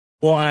Saigon.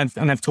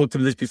 I've talked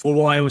about this before.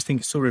 What I always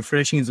think is so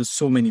refreshing is there's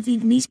so many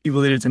Vietnamese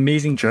people there. It's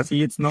amazing to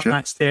see. It's not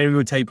that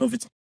stereotype of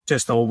it's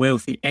just all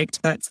wealthy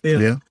expats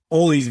there. Yeah.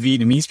 All these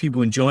Vietnamese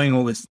people enjoying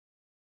all this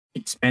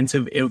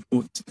expensive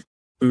airport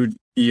food,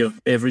 beer,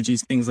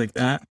 beverages, things like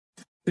that.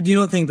 But do you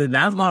not think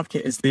that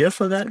market is there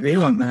for that? They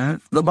want that.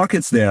 The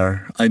market's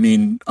there. I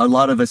mean, a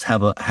lot of us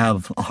have a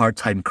hard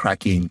time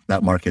cracking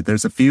that market.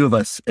 There's a few of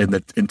us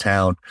in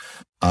town.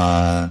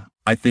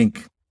 I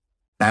think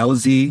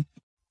Bowsy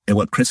and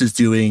what Chris is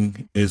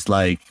doing is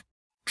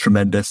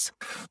tremendous.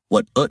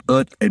 What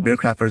Ut and Beer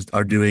Crafters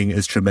are doing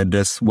is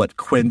tremendous. What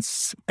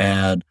Quince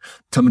and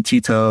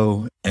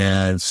Tomatito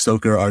and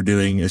Stoker are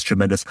doing is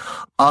tremendous.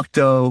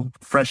 Octo,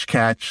 Fresh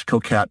Catch,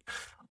 Cocat,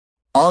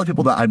 all the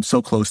people that I'm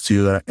so close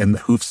to and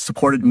who've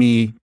supported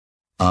me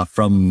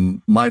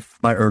from my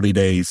early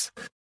days,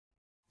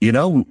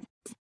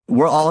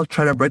 we're all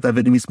trying to break that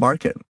Vietnamese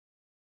market.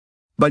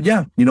 But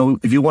yeah,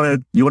 if you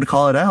want to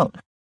call it out,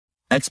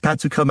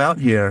 expats who come out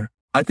here,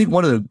 I think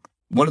one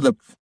of the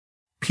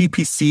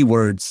PPC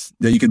words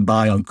that you can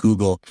buy on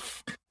Google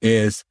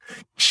is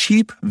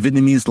cheap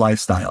Vietnamese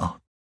lifestyle,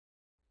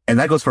 and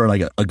that goes for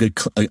a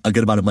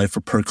good amount of money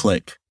per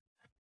click.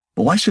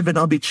 But why should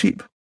Vietnam be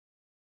cheap?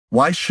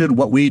 Why should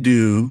what we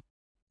do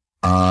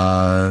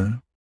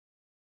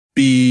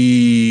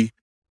be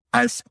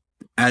as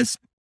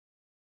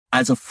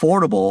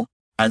affordable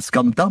as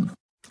Cam Tâm?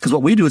 Because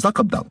what we do is not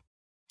Cam Tâm.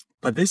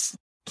 But this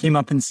came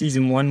up in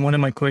season 1. One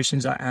of my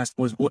questions I asked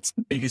was, what's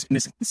the biggest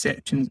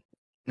misconception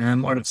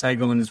out of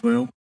Saigon as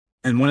well?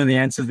 And one of the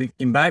answers that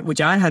came back, which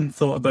I hadn't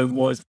thought about,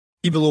 was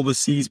people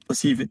overseas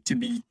perceive it to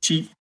be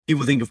cheap.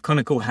 People think of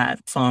Conoco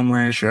Hat,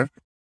 farmland,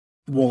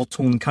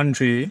 war-torn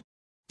country.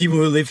 People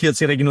who live here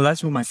say,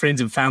 that's what my friends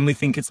and family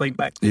think it's like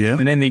back then. Yeah.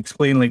 And then they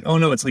explain, oh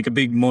no, it's like a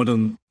big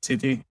modern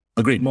city.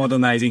 Agreed.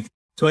 Modernizing.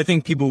 So I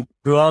think people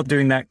who are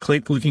doing that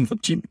click looking for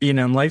cheap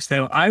Vietnam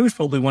lifestyle, I was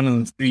probably one of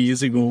them 3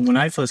 years ago when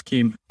I first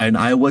came. And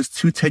I was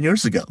too 10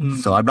 years ago.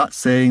 So I'm not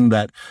saying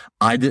that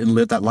I didn't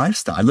live that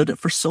lifestyle. I lived it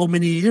for so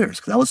many years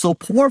because I was so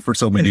poor for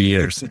so many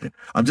years.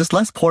 I'm just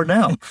less poor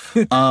now.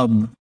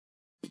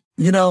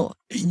 You know,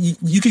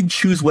 you can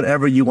choose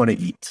whatever you want to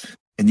eat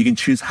and you can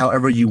choose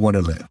however you want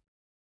to live.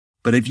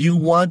 But if you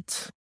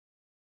want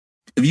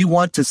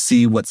to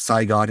see what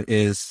Saigon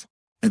is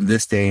in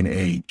this day and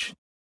age,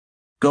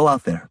 go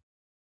out there.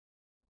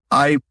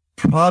 I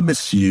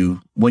promise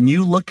you, when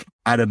you look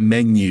at a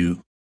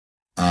menu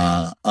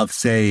of,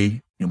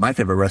 say, my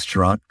favorite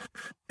restaurant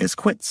is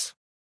Quince.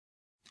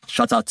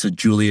 Shouts out to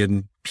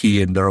Julian P.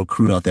 and their whole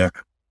crew out there.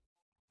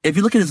 If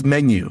you look at his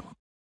menu,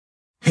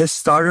 his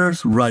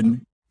starters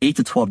run $8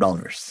 to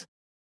 $12.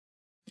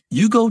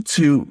 You go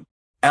to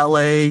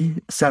LA,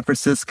 San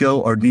Francisco,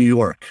 or New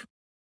York,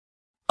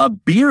 a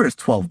beer is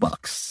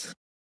 $12.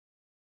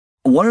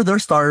 One of their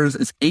starters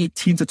is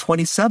 18 to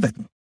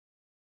 27.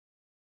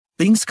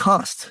 Things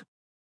cost.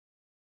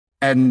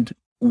 And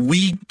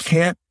we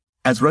can't,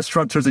 as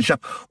restaurateurs and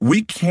chefs,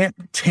 we can't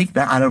take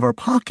that out of our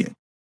pocket.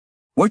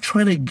 We're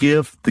trying to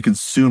give the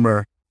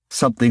consumer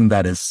something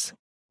that is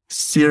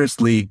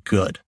seriously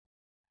good.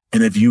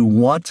 And if you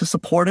want to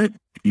support it,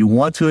 if you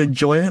want to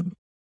enjoy it,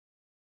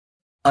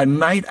 a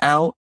night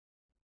out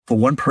for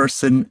one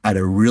person at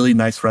a really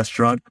nice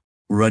restaurant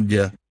will run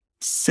you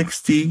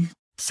 $60,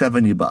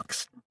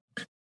 $70.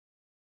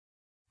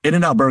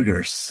 In-N-Out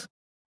Burgers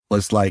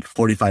was like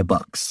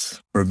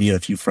 $45 for me and a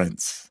few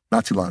friends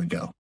not too long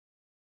ago.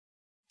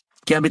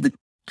 Can't be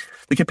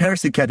the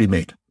comparison can't be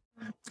made.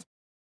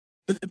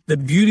 The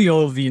beauty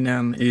of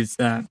Vietnam is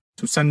that,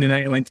 so Sunday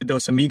night I went to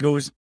Dos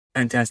Amigos,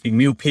 fantastic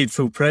meal, paid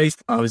full price.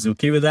 I was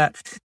okay with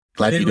that.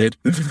 Glad you did.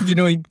 You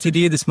know,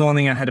 today, this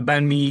morning, I had a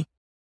banh mi,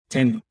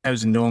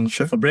 10,000 dong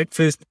for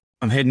breakfast.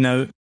 I'm heading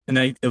out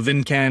tonight to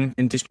Vinh Can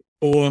in District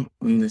 4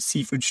 on the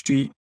seafood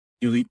street.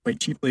 You'll eat quite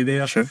cheaply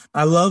there. Sure.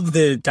 I love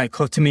the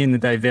dichotomy and the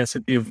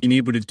diversity of being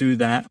able to do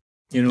that.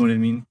 You know what I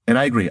mean? And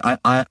I agree. I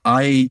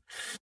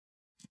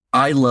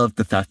love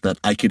the fact that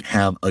I could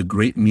have a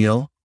great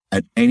meal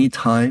at any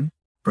time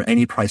for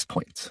any price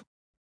point.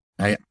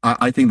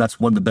 I think that's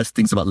one of the best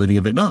things about living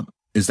in Vietnam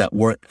is that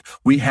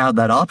we have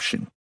that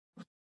option.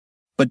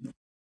 But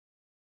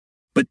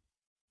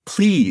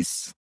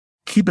please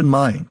keep in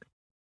mind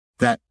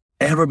that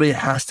everybody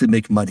has to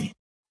make money.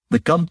 The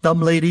gum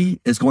thumb lady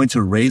is going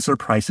to raise her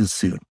prices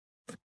soon.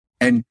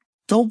 And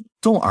don't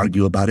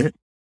argue about it.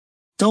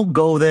 Don't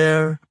go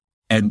there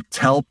and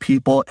tell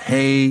people,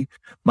 hey,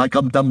 my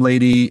gum thumb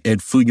lady in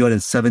Phu Nhuận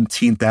is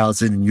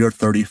 17,000 and you're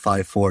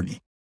 35.40.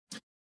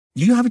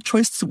 You have a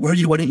choice to where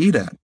you want to eat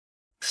at.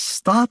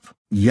 Stop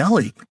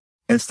yelling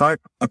and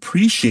start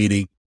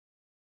appreciating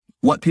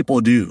what people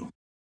do.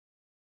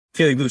 I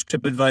feel like those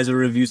TripAdvisor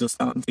reviews are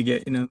starting to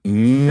get,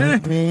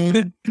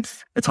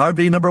 It's hard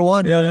being number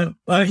one. Yeah.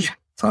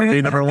 It's hard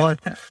being number one.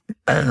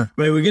 Right,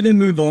 we're going to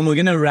move on. We're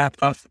going to wrap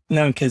up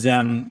now because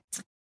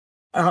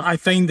I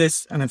find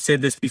this, and I've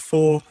said this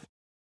before,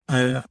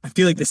 I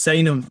feel like the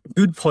sign of a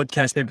good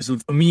podcast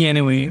episode, for me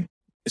anyway,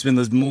 is when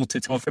there's more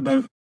to talk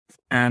about.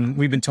 And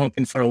we've been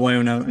talking for a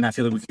while now, and I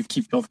feel like we could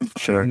keep talking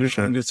for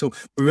longer. So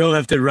we will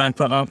have to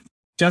wrap it up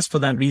just for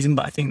that reason,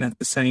 but I think that's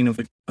the sign of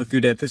a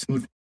good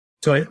episode.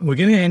 So we're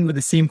going to end with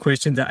the same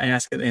question that I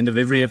ask at the end of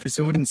every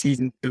episode in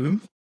season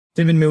 2.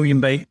 7 million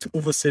bikes,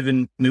 over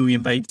 7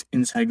 million bikes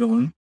in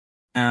Saigon.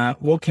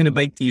 What kind of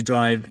bike do you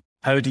drive?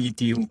 How do you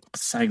deal with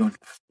Saigon?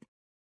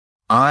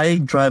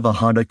 I drive a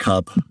Honda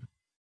Cub.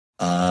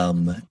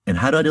 And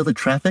how do I deal with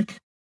traffic?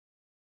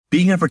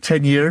 Being here for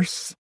 10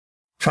 years,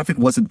 traffic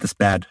wasn't this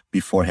bad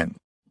beforehand.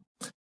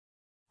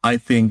 I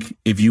think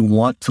if you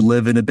want to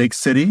live in a big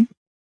city,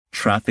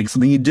 traffic's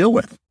something you deal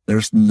with.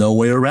 There's no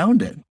way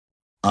around it.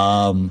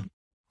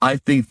 I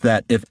think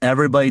that if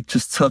everybody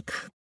just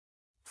took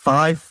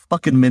 5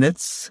 fucking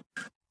minutes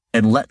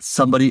and let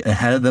somebody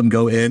ahead of them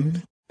go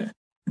in,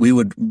 we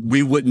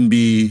wouldn't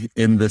be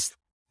in this,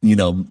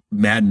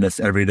 madness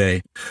every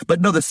day.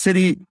 But no, the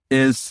city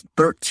is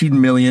 13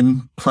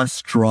 million plus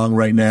strong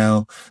right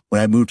now.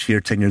 When I moved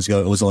here 10 years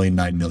ago, it was only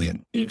 9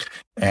 million.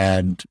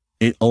 And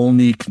it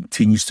only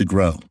continues to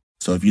grow.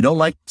 So if you don't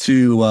like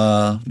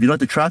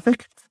the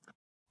traffic,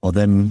 well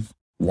then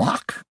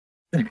walk.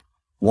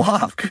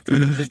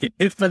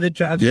 If for the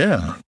traffic.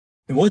 Yeah.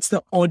 What's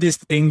the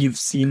oddest thing you've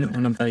seen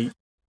on a bike?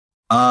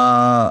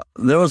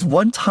 There was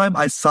one time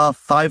I saw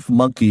 5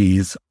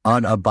 monkeys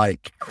on a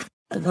bike.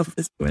 I love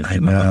this question. I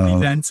know.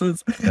 These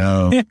answers. I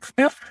know.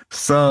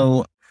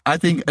 So I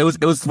think it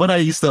was when I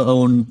used to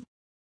own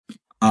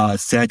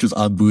Sanchez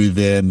on Bui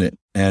Vinh,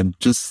 and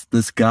just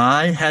this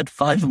guy had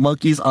 5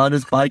 monkeys on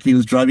his bike. He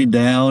was driving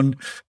down,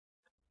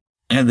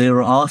 and they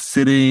were all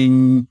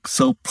sitting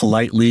so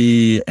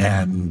politely,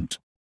 and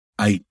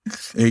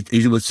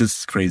it was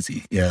just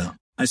crazy. Yeah.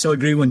 I saw a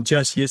great one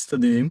just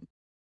yesterday.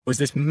 Was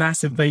this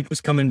massive bike was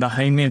coming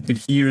behind me. I could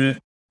hear it.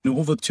 It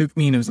overtook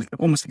me, and it was like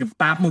almost like a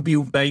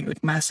Batmobile bike,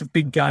 like massive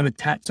big guy with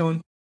tats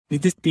on. He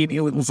just dainty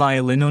little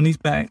violin on his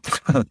back.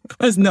 I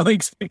was not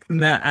expecting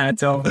that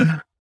at all.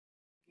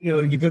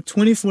 You've got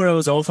 24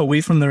 hours off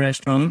away from the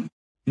restaurant,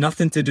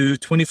 nothing to do,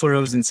 24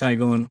 hours in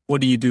Saigon. What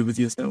do you do with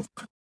yourself?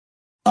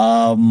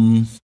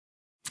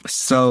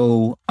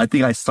 So I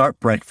think I start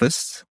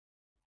breakfast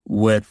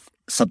with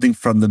something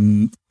from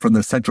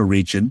the central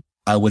region.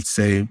 I would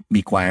say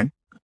mi guang.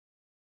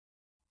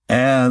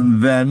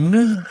 And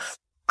then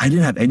I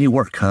didn't have any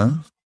work,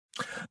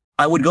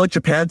 I would go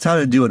to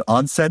Japantown and do an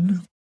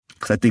onsen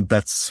because I think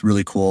that's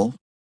really cool.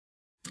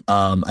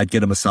 I'd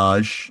get a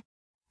massage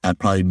at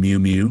probably Miu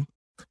Miu.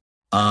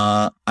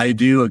 I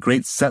do a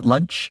great set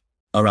lunch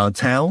around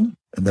town,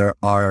 and there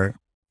are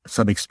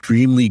some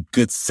extremely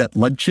good set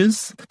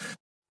lunches.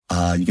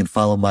 You can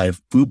follow my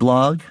food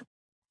blog,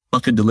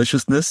 Fucking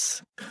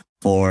Deliciousness,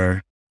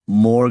 for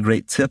more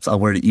great tips on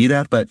where to eat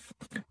at. But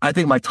I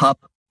think my top,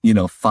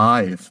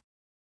 5,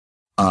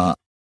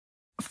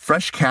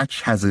 Fresh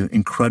Catch has an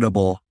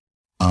incredible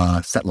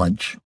set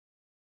lunch.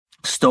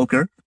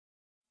 Stoker,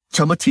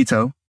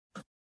 Tomatito,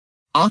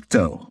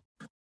 Octo.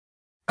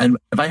 And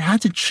if I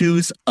had to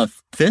choose a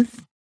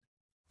 5th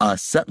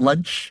set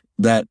lunch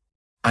that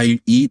I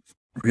eat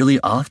really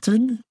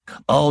often,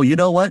 oh, you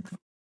know what?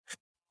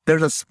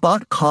 There's a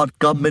spot called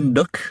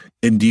Gumminduk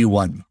in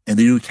D1, and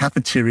they do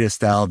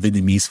cafeteria-style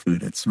Vietnamese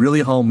food. It's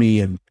really homey,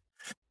 and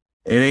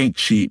it ain't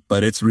cheap,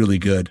 but it's really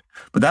good.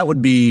 But that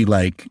would be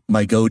like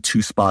my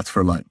go-to spots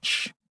for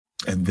lunch.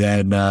 And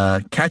then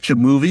catch a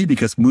movie,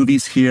 because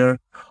movies here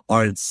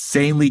are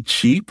insanely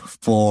cheap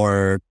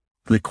for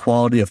the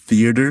quality of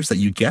theaters that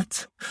you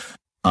get.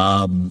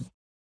 I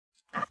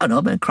don't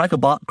know, man. Crack a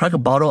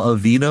bottle of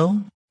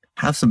vino,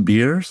 have some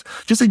beers,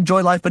 just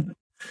enjoy life, but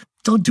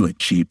don't do it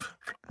cheap.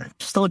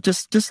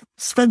 Just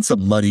spend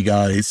some money,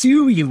 guys.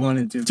 Do what you want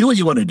to do. Do what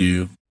you want to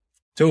do.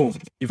 So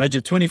you've had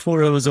your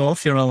 24 hours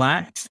off. You're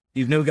relaxed.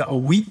 You've now got a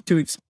week to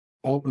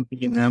explore in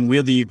Vietnam.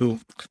 Where do you go?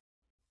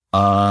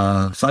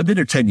 So I've been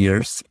here 10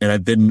 years, and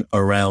I've been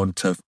around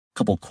to a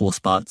couple cool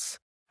spots.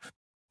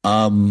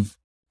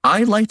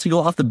 I like to go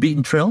off the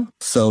beaten trail.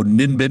 So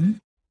Ninh Binh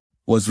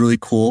was really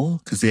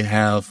cool because they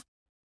have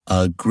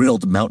a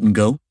grilled mountain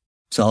goat.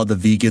 So all the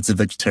vegans and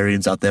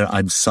vegetarians out there,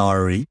 I'm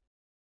sorry.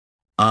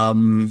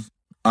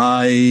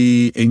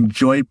 I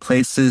enjoy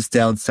places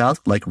down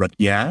south like Rat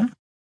Ya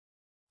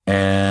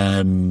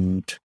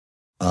and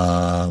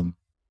Con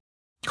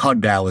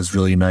Dao is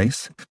really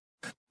nice.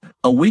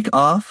 A week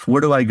off,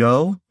 where do I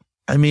go?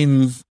 I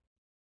mean,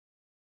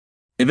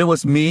 if it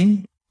was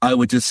me, I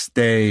would just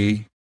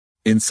stay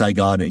in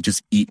Saigon and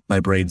just eat my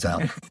brains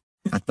out.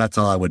 That's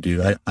all I would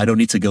do. I don't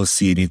need to go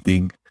see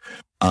anything.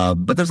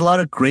 But there's a lot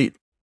of great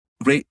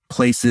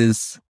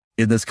places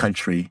in this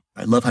country.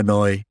 I love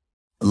Hanoi.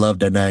 I love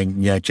Da Nang,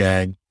 Nha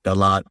Trang,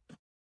 Dalat.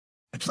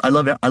 I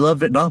love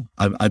Vietnam.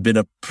 I've been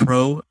a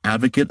pro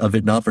advocate of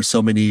Vietnam for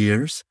so many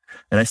years,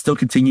 and I still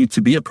continue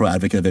to be a pro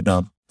advocate of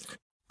Vietnam.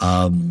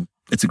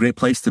 It's a great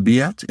place to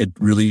be at. It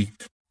really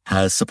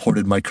has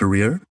supported my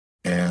career,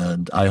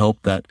 and I hope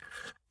that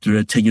during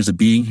the 10 years of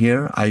being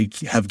here, I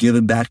have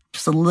given back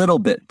just a little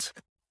bit,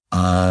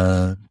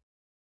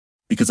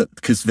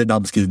 because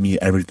Vietnam's given me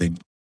everything.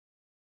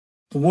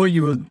 What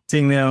you were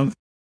saying there,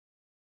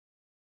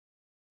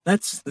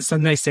 that's a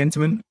nice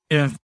sentiment.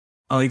 Yeah,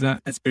 I like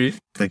that. That's great.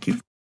 Thank you.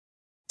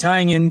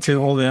 Tying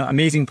into all the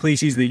amazing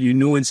places that you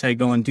know in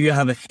Saigon, do you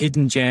have a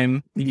hidden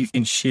gem that you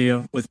can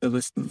share with the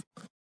listeners?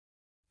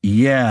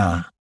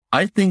 Yeah,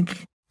 I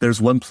think there's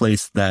one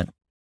place that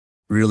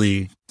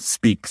really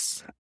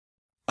speaks.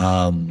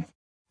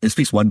 It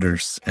speaks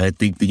wonders, and I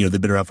think that, they've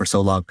been around for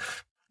so long.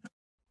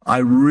 I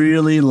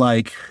really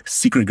like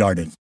Secret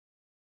Garden.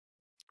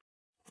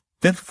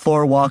 5th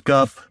floor walk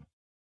up.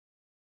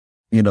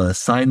 The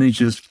signage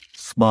is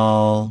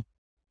small,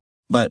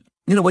 but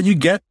when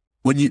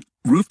you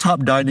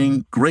rooftop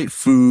dining, great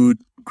food,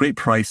 great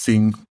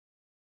pricing,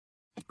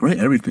 great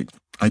everything.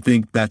 I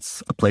think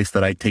that's a place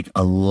that I take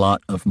a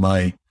lot of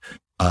my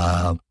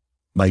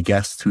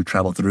guests who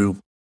travel through.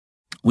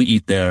 We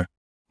eat there,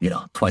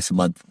 twice a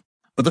month,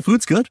 but the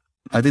food's good.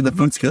 I think the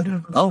food's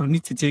good. Oh, I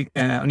need to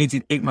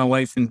take my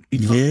wife and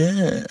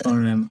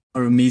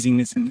our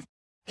amazingness, and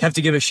have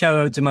to give a shout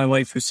out to my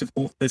wife who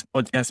supports this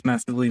podcast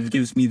massively and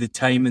gives me the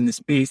time and the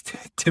space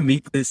to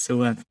make this.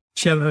 So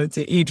shout out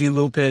to Adrian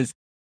Lopez.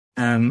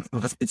 I'll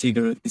have to take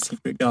her at the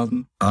Secret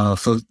Garden.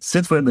 So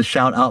since we're in the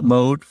shout out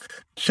mode,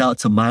 shout out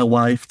to my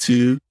wife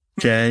too,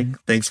 Jang.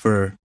 Thanks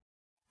for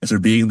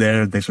being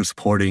there, and thanks for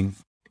supporting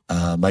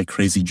my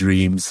crazy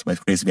dreams, my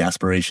crazy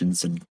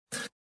aspirations, and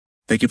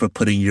thank you for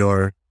putting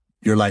your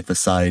life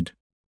aside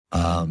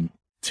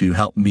to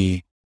help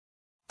me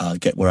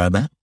get where I'm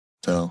at.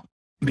 So.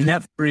 I mean,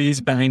 that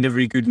phrase, behind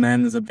every good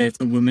man there's a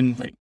better woman,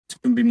 like, it's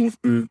going to be more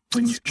true.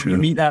 When you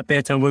meet that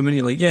better woman,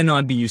 you're like, yeah, no,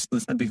 I'd be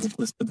useless. I'd be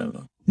hopeless without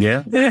her.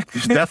 Yeah,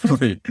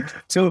 definitely.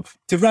 So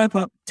to wrap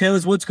up, tell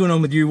us what's going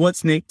on with you.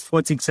 What's next?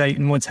 What's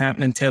exciting? What's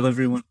happening? Tell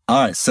everyone.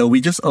 All right. So we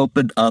just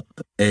opened up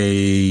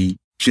a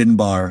gin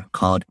bar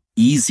called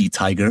Easy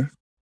Tiger.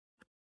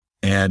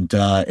 And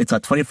it's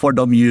at 24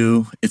 Dom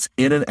U. It's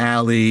in an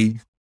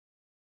alley.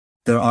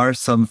 there are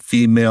some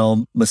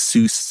female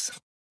masseuse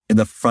in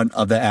the front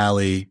of the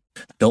alley.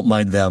 Don't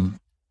mind them.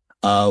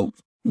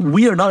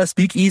 We are not a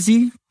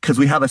speakeasy because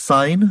we have a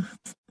sign.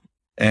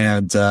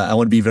 And I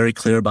want to be very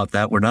clear about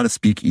that. We're not a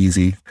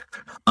speakeasy.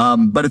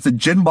 But it's a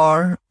gin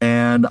bar,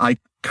 and I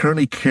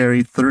currently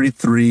carry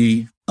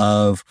 33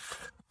 of,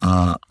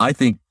 I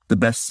think, the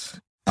best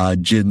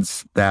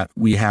gins that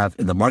we have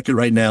in the market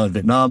right now in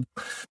Vietnam.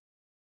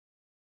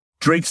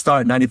 Drinks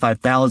start at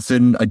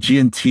 95,000. A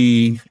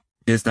G&T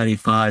is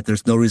 95.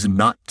 There's no reason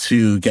not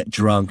to get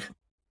drunk.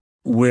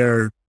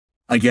 We're,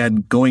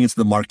 again, going into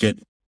the market,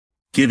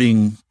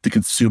 giving the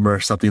consumer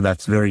something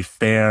that's very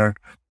fair,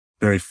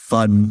 very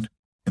fun,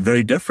 and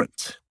very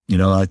different. You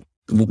know,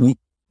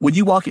 when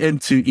you walk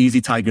into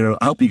Easy Tiger,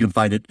 I hope you can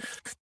find it.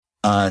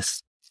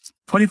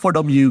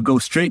 24W, go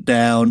straight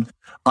down.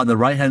 On the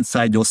right-hand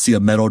side, you'll see a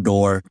metal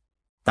door.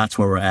 That's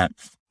where we're at.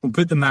 We'll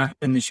put the map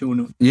in the show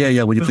notes.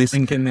 Yeah. Would you please?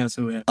 Link in there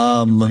so we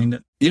find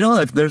it. You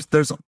know,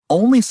 there's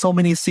only so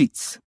many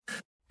seats,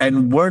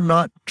 and we're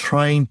not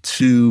trying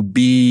to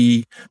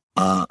be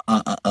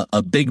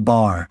a big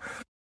bar.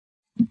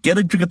 Get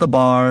a drink at the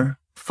bar,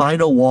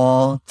 find a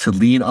wall to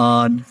lean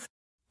on,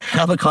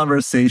 have a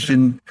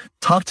conversation,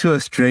 talk to a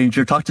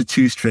stranger, talk to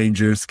two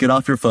strangers, get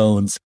off your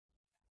phones,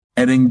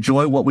 and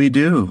enjoy what we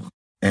do.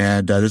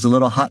 And there's a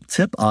little hot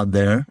tip on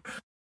there.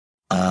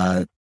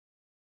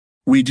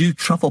 We do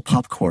truffle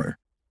popcorn.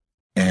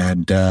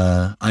 And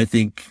I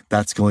think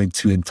that's going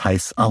to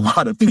entice a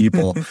lot of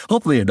people.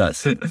 Hopefully it does.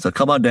 So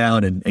come on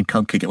down and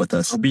come kick it with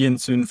us. I'll be in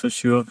soon for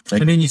sure.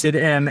 And then you said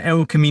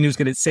El Camino's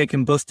got its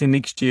second birthday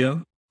next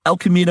year. El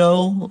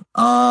Camino.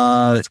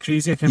 That's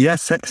crazy.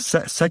 Yes,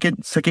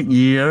 second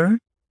year.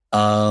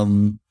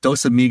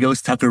 Dos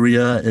Amigos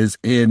Taqueria is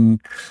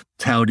in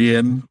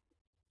Taodian.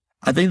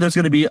 I think there's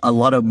going to be a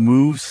lot of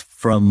moves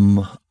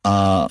from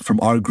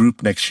our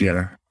group next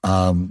year.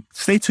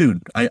 Stay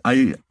tuned.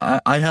 I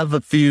have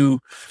a few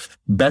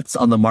bets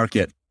on the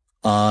market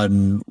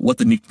on what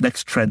the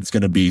next trend is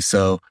going to be.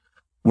 So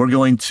we're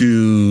going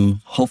to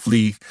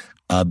hopefully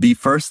be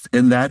first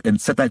in that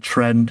and set that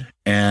trend.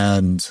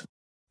 And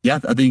yeah,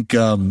 I think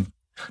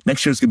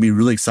next year is going to be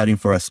really exciting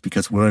for us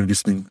because we're going to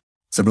do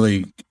some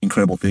really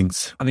incredible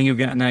things. I think you'll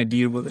get an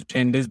idea what the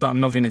trend is, but I'm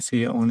not going to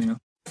say it on here.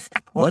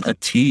 What a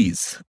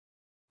tease.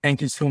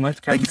 Thank you so much,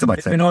 Captain. Thank you so much.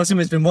 It's been awesome.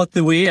 It's been worth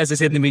the wait. As I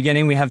said in the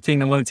beginning, we have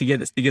taken a while to get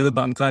this together,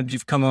 but I'm glad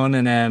you've come on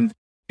and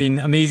been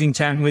amazing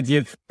chatting with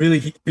you.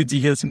 Really good to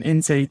hear some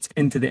insights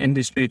into the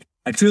industry.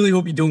 I truly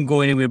hope you don't go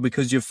anywhere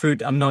because your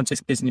food, I'm not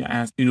just kissing your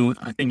ass. You know,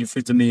 I think your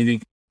food's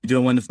amazing. You do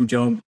a wonderful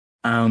job.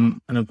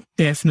 And I'm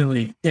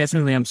definitely,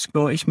 I'm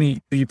Scottish,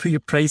 mate. So you put your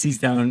prices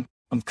down,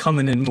 I'm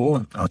coming in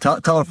more. Oh,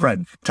 tell a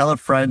friend. Tell a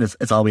friend.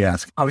 It's all we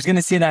ask. I was going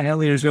to say that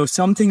earlier as well.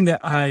 Something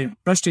that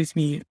frustrates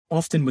me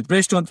often with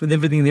restaurants, with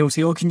everything, they'll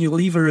say, oh, can you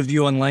leave a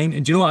review online?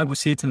 And do you know what I would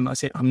say to them? I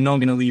say, I'm not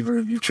going to leave a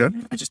review. Sure.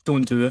 I just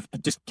don't do it. I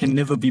just can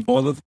never be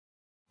bothered.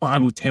 But I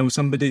will tell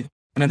somebody.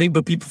 And I think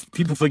but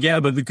people forget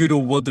about the good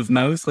old word of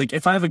mouth. Like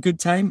if I have a good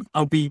time,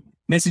 I'll be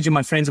messaging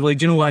my friends. I'll be like,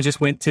 do you know what? I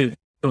just went to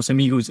Dos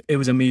Amigos. It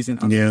was amazing.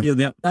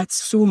 Yeah. That's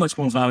so much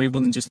more valuable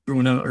than just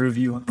throwing out a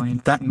review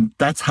online.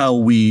 That's how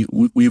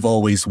we've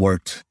always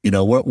worked. You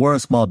know, we're a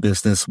small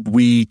business.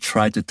 We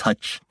try to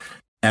touch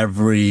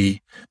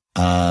everybody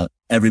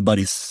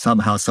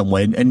somehow, some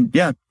way. And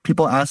yeah,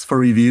 people ask for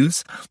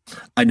reviews.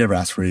 I never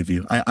ask for a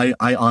review.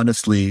 I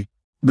honestly,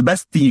 the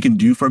best thing you can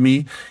do for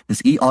me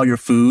is eat all your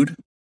food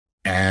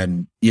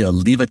and, you know,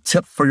 leave a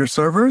tip for your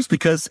servers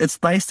because it's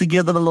nice to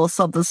give them a little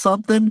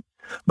something,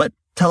 but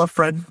tell a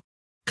friend.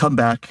 Come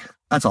back.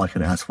 That's all I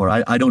can ask for.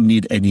 I don't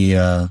need any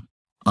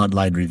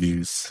online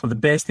reviews. Well, the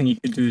best thing you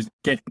could do is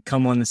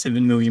come on the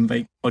 7 Million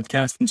Bike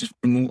podcast and just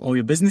promote all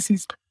your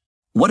businesses.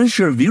 What is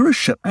your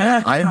viewership?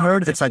 I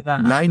heard it's like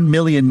 9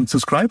 million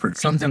subscribers.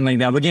 Something like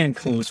that. We're getting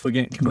close.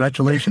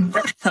 Congratulations.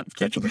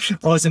 Congratulations.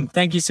 Awesome.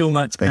 Thank you so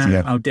much. Thanks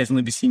again. I'll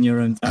definitely be seeing you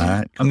around.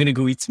 Right. I'm going to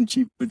go eat some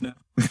cheap food now.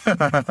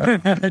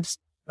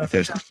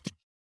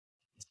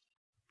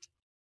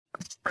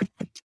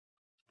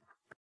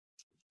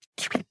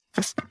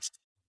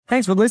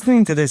 Thanks for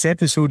listening to this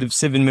episode of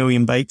 7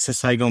 Million Bikes, a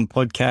Saigon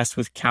podcast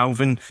with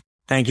Calvin.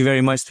 Thank you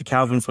very much to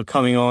Calvin for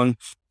coming on.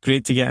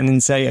 Great to get an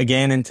insight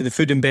again into the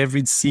food and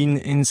beverage scene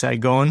in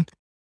Saigon.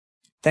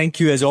 Thank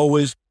you, as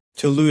always,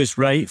 to Lewis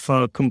Wright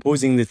for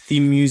composing the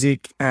theme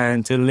music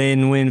and to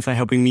Len Nguyen for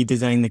helping me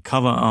design the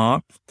cover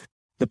art.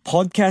 The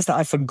podcast that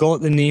I forgot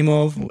the name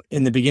of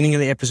in the beginning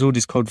of the episode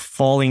is called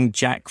Falling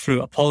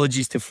Jackfruit.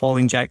 Apologies to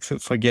Falling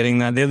Jackfruit for getting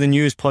that. They're the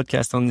newest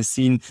podcast on the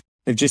scene.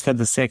 They've just had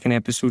the second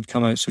episode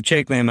come out, so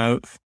check them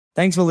out.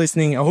 Thanks for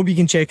listening. I hope you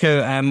can check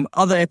out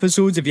other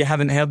episodes. If you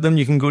haven't heard them,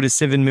 you can go to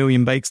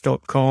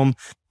 7millionbikes.com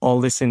or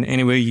listen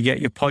anywhere you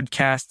get your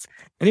podcasts.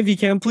 And if you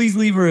can, please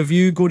leave a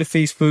review. Go to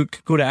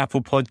Facebook, go to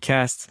Apple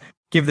Podcasts,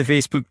 give the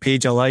Facebook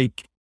page a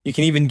like. You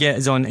can even get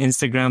us on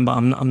Instagram, but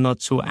I'm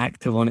not so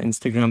active on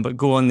Instagram, but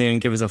go on there and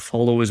give us a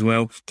follow as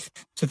well.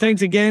 So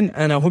thanks again,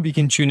 and I hope you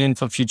can tune in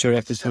for future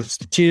episodes.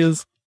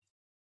 Cheers.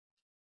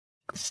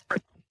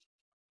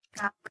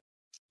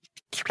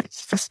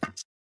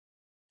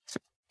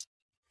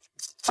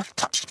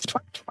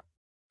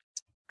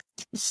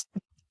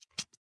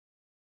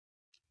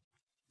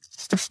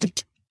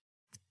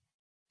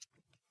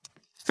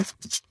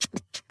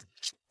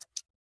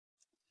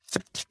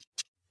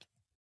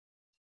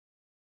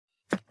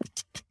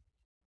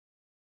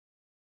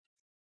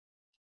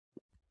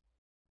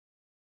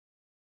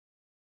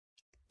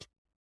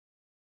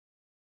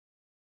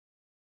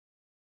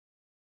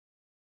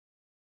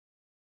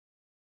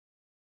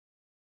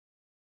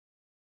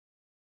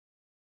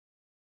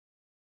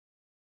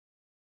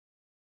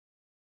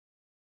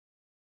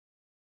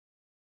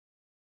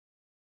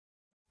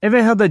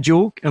 Ever heard a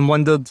joke and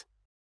wondered,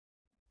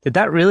 did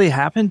that really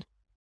happen?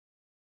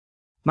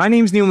 My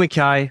name's Neil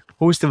Mackay,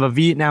 host of a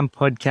Vietnam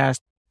podcast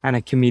and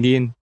a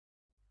comedian.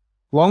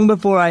 Long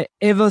before I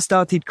ever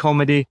started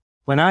comedy,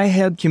 when I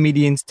heard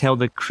comedians tell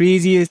the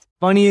craziest,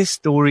 funniest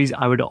stories,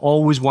 I would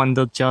always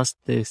wonder just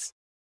this.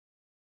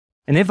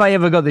 And if I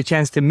ever got the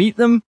chance to meet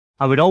them,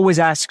 I would always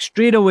ask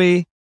straight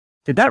away,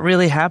 did that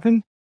really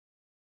happen?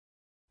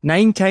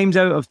 9 times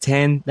out of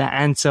 10, the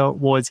answer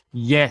was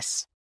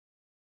yes.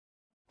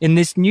 In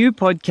this new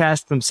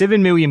podcast from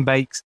 7 Million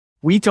Bikes,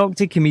 we talk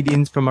to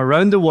comedians from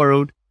around the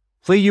world,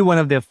 play you one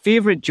of their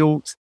favorite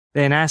jokes,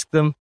 then ask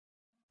them,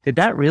 did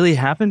that really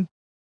happen?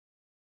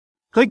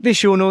 Click the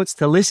show notes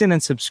to listen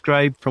and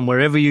subscribe from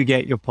wherever you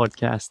get your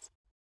podcasts.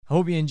 I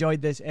hope you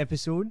enjoyed this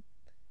episode.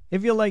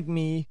 If you're like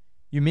me,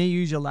 you may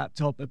use your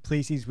laptop at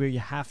places where you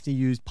have to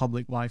use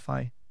public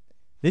Wi-Fi.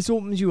 This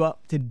opens you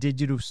up to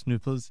digital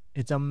snoopers.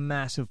 It's a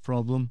massive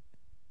problem.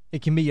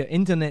 It can be your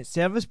internet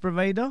service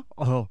provider,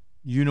 or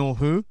you know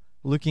who,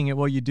 looking at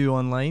what you do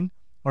online,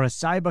 or a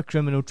cyber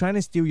criminal trying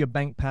to steal your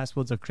bank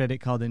passwords or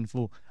credit card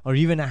info, or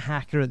even a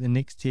hacker at the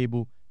next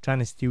table trying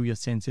to steal your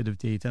sensitive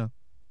data.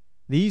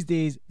 These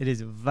days, it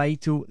is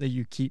vital that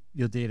you keep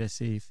your data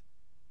safe.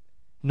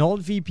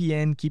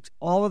 NordVPN keeps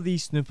all of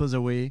these snoopers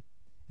away.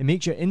 It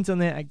makes your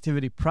internet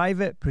activity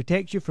private,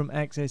 protects you from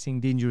accessing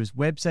dangerous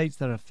websites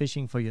that are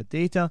phishing for your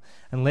data,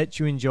 and lets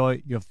you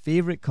enjoy your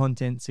favorite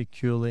content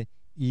securely,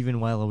 even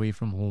while away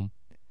from home.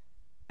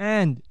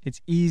 And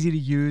it's easy to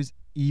use,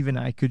 even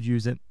I could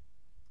use it.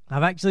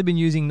 I've actually been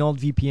using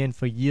NordVPN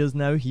for years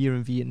now here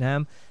in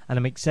Vietnam, and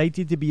I'm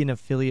excited to be an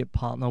affiliate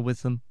partner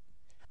with them.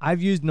 I've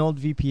used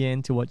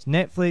NordVPN to watch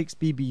Netflix,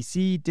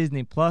 BBC,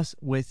 Disney Plus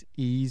with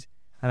ease,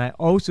 and I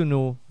also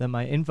know that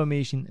my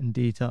information and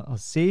data are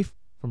safe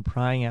from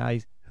prying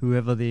eyes,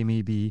 whoever they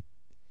may be.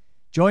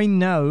 Join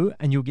now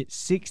and you'll get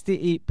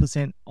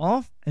 68%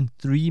 off and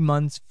 3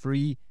 months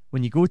free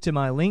when you go to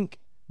my link,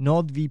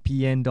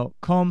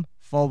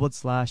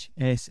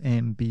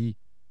 nordvpn.com/SMB.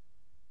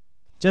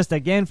 Just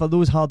again, for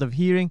those hard of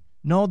hearing,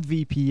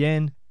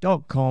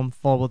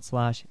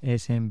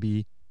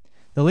 nordvpn.com/SMB.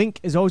 The link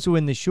is also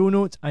in the show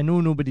notes. I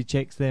know nobody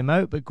checks them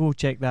out, but go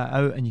check that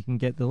out and you can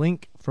get the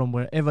link from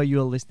wherever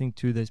you are listening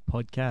to this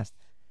podcast.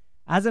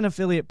 As an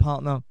affiliate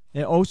partner,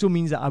 it also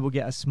means that I will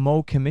get a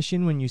small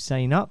commission when you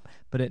sign up,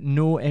 but at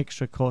no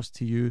extra cost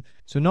to you.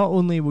 So not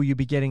only will you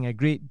be getting a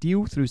great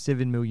deal through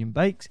 7 Million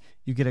Bikes,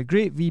 you get a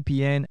great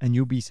VPN and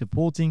you'll be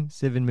supporting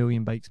 7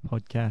 Million Bikes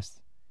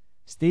podcast.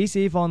 Stay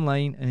safe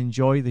online and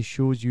enjoy the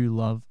shows you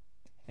love.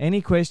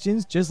 Any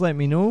questions, just let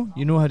me know.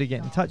 You know how to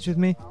get in touch with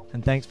me.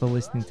 And thanks for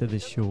listening to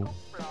this show.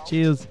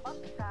 Cheers.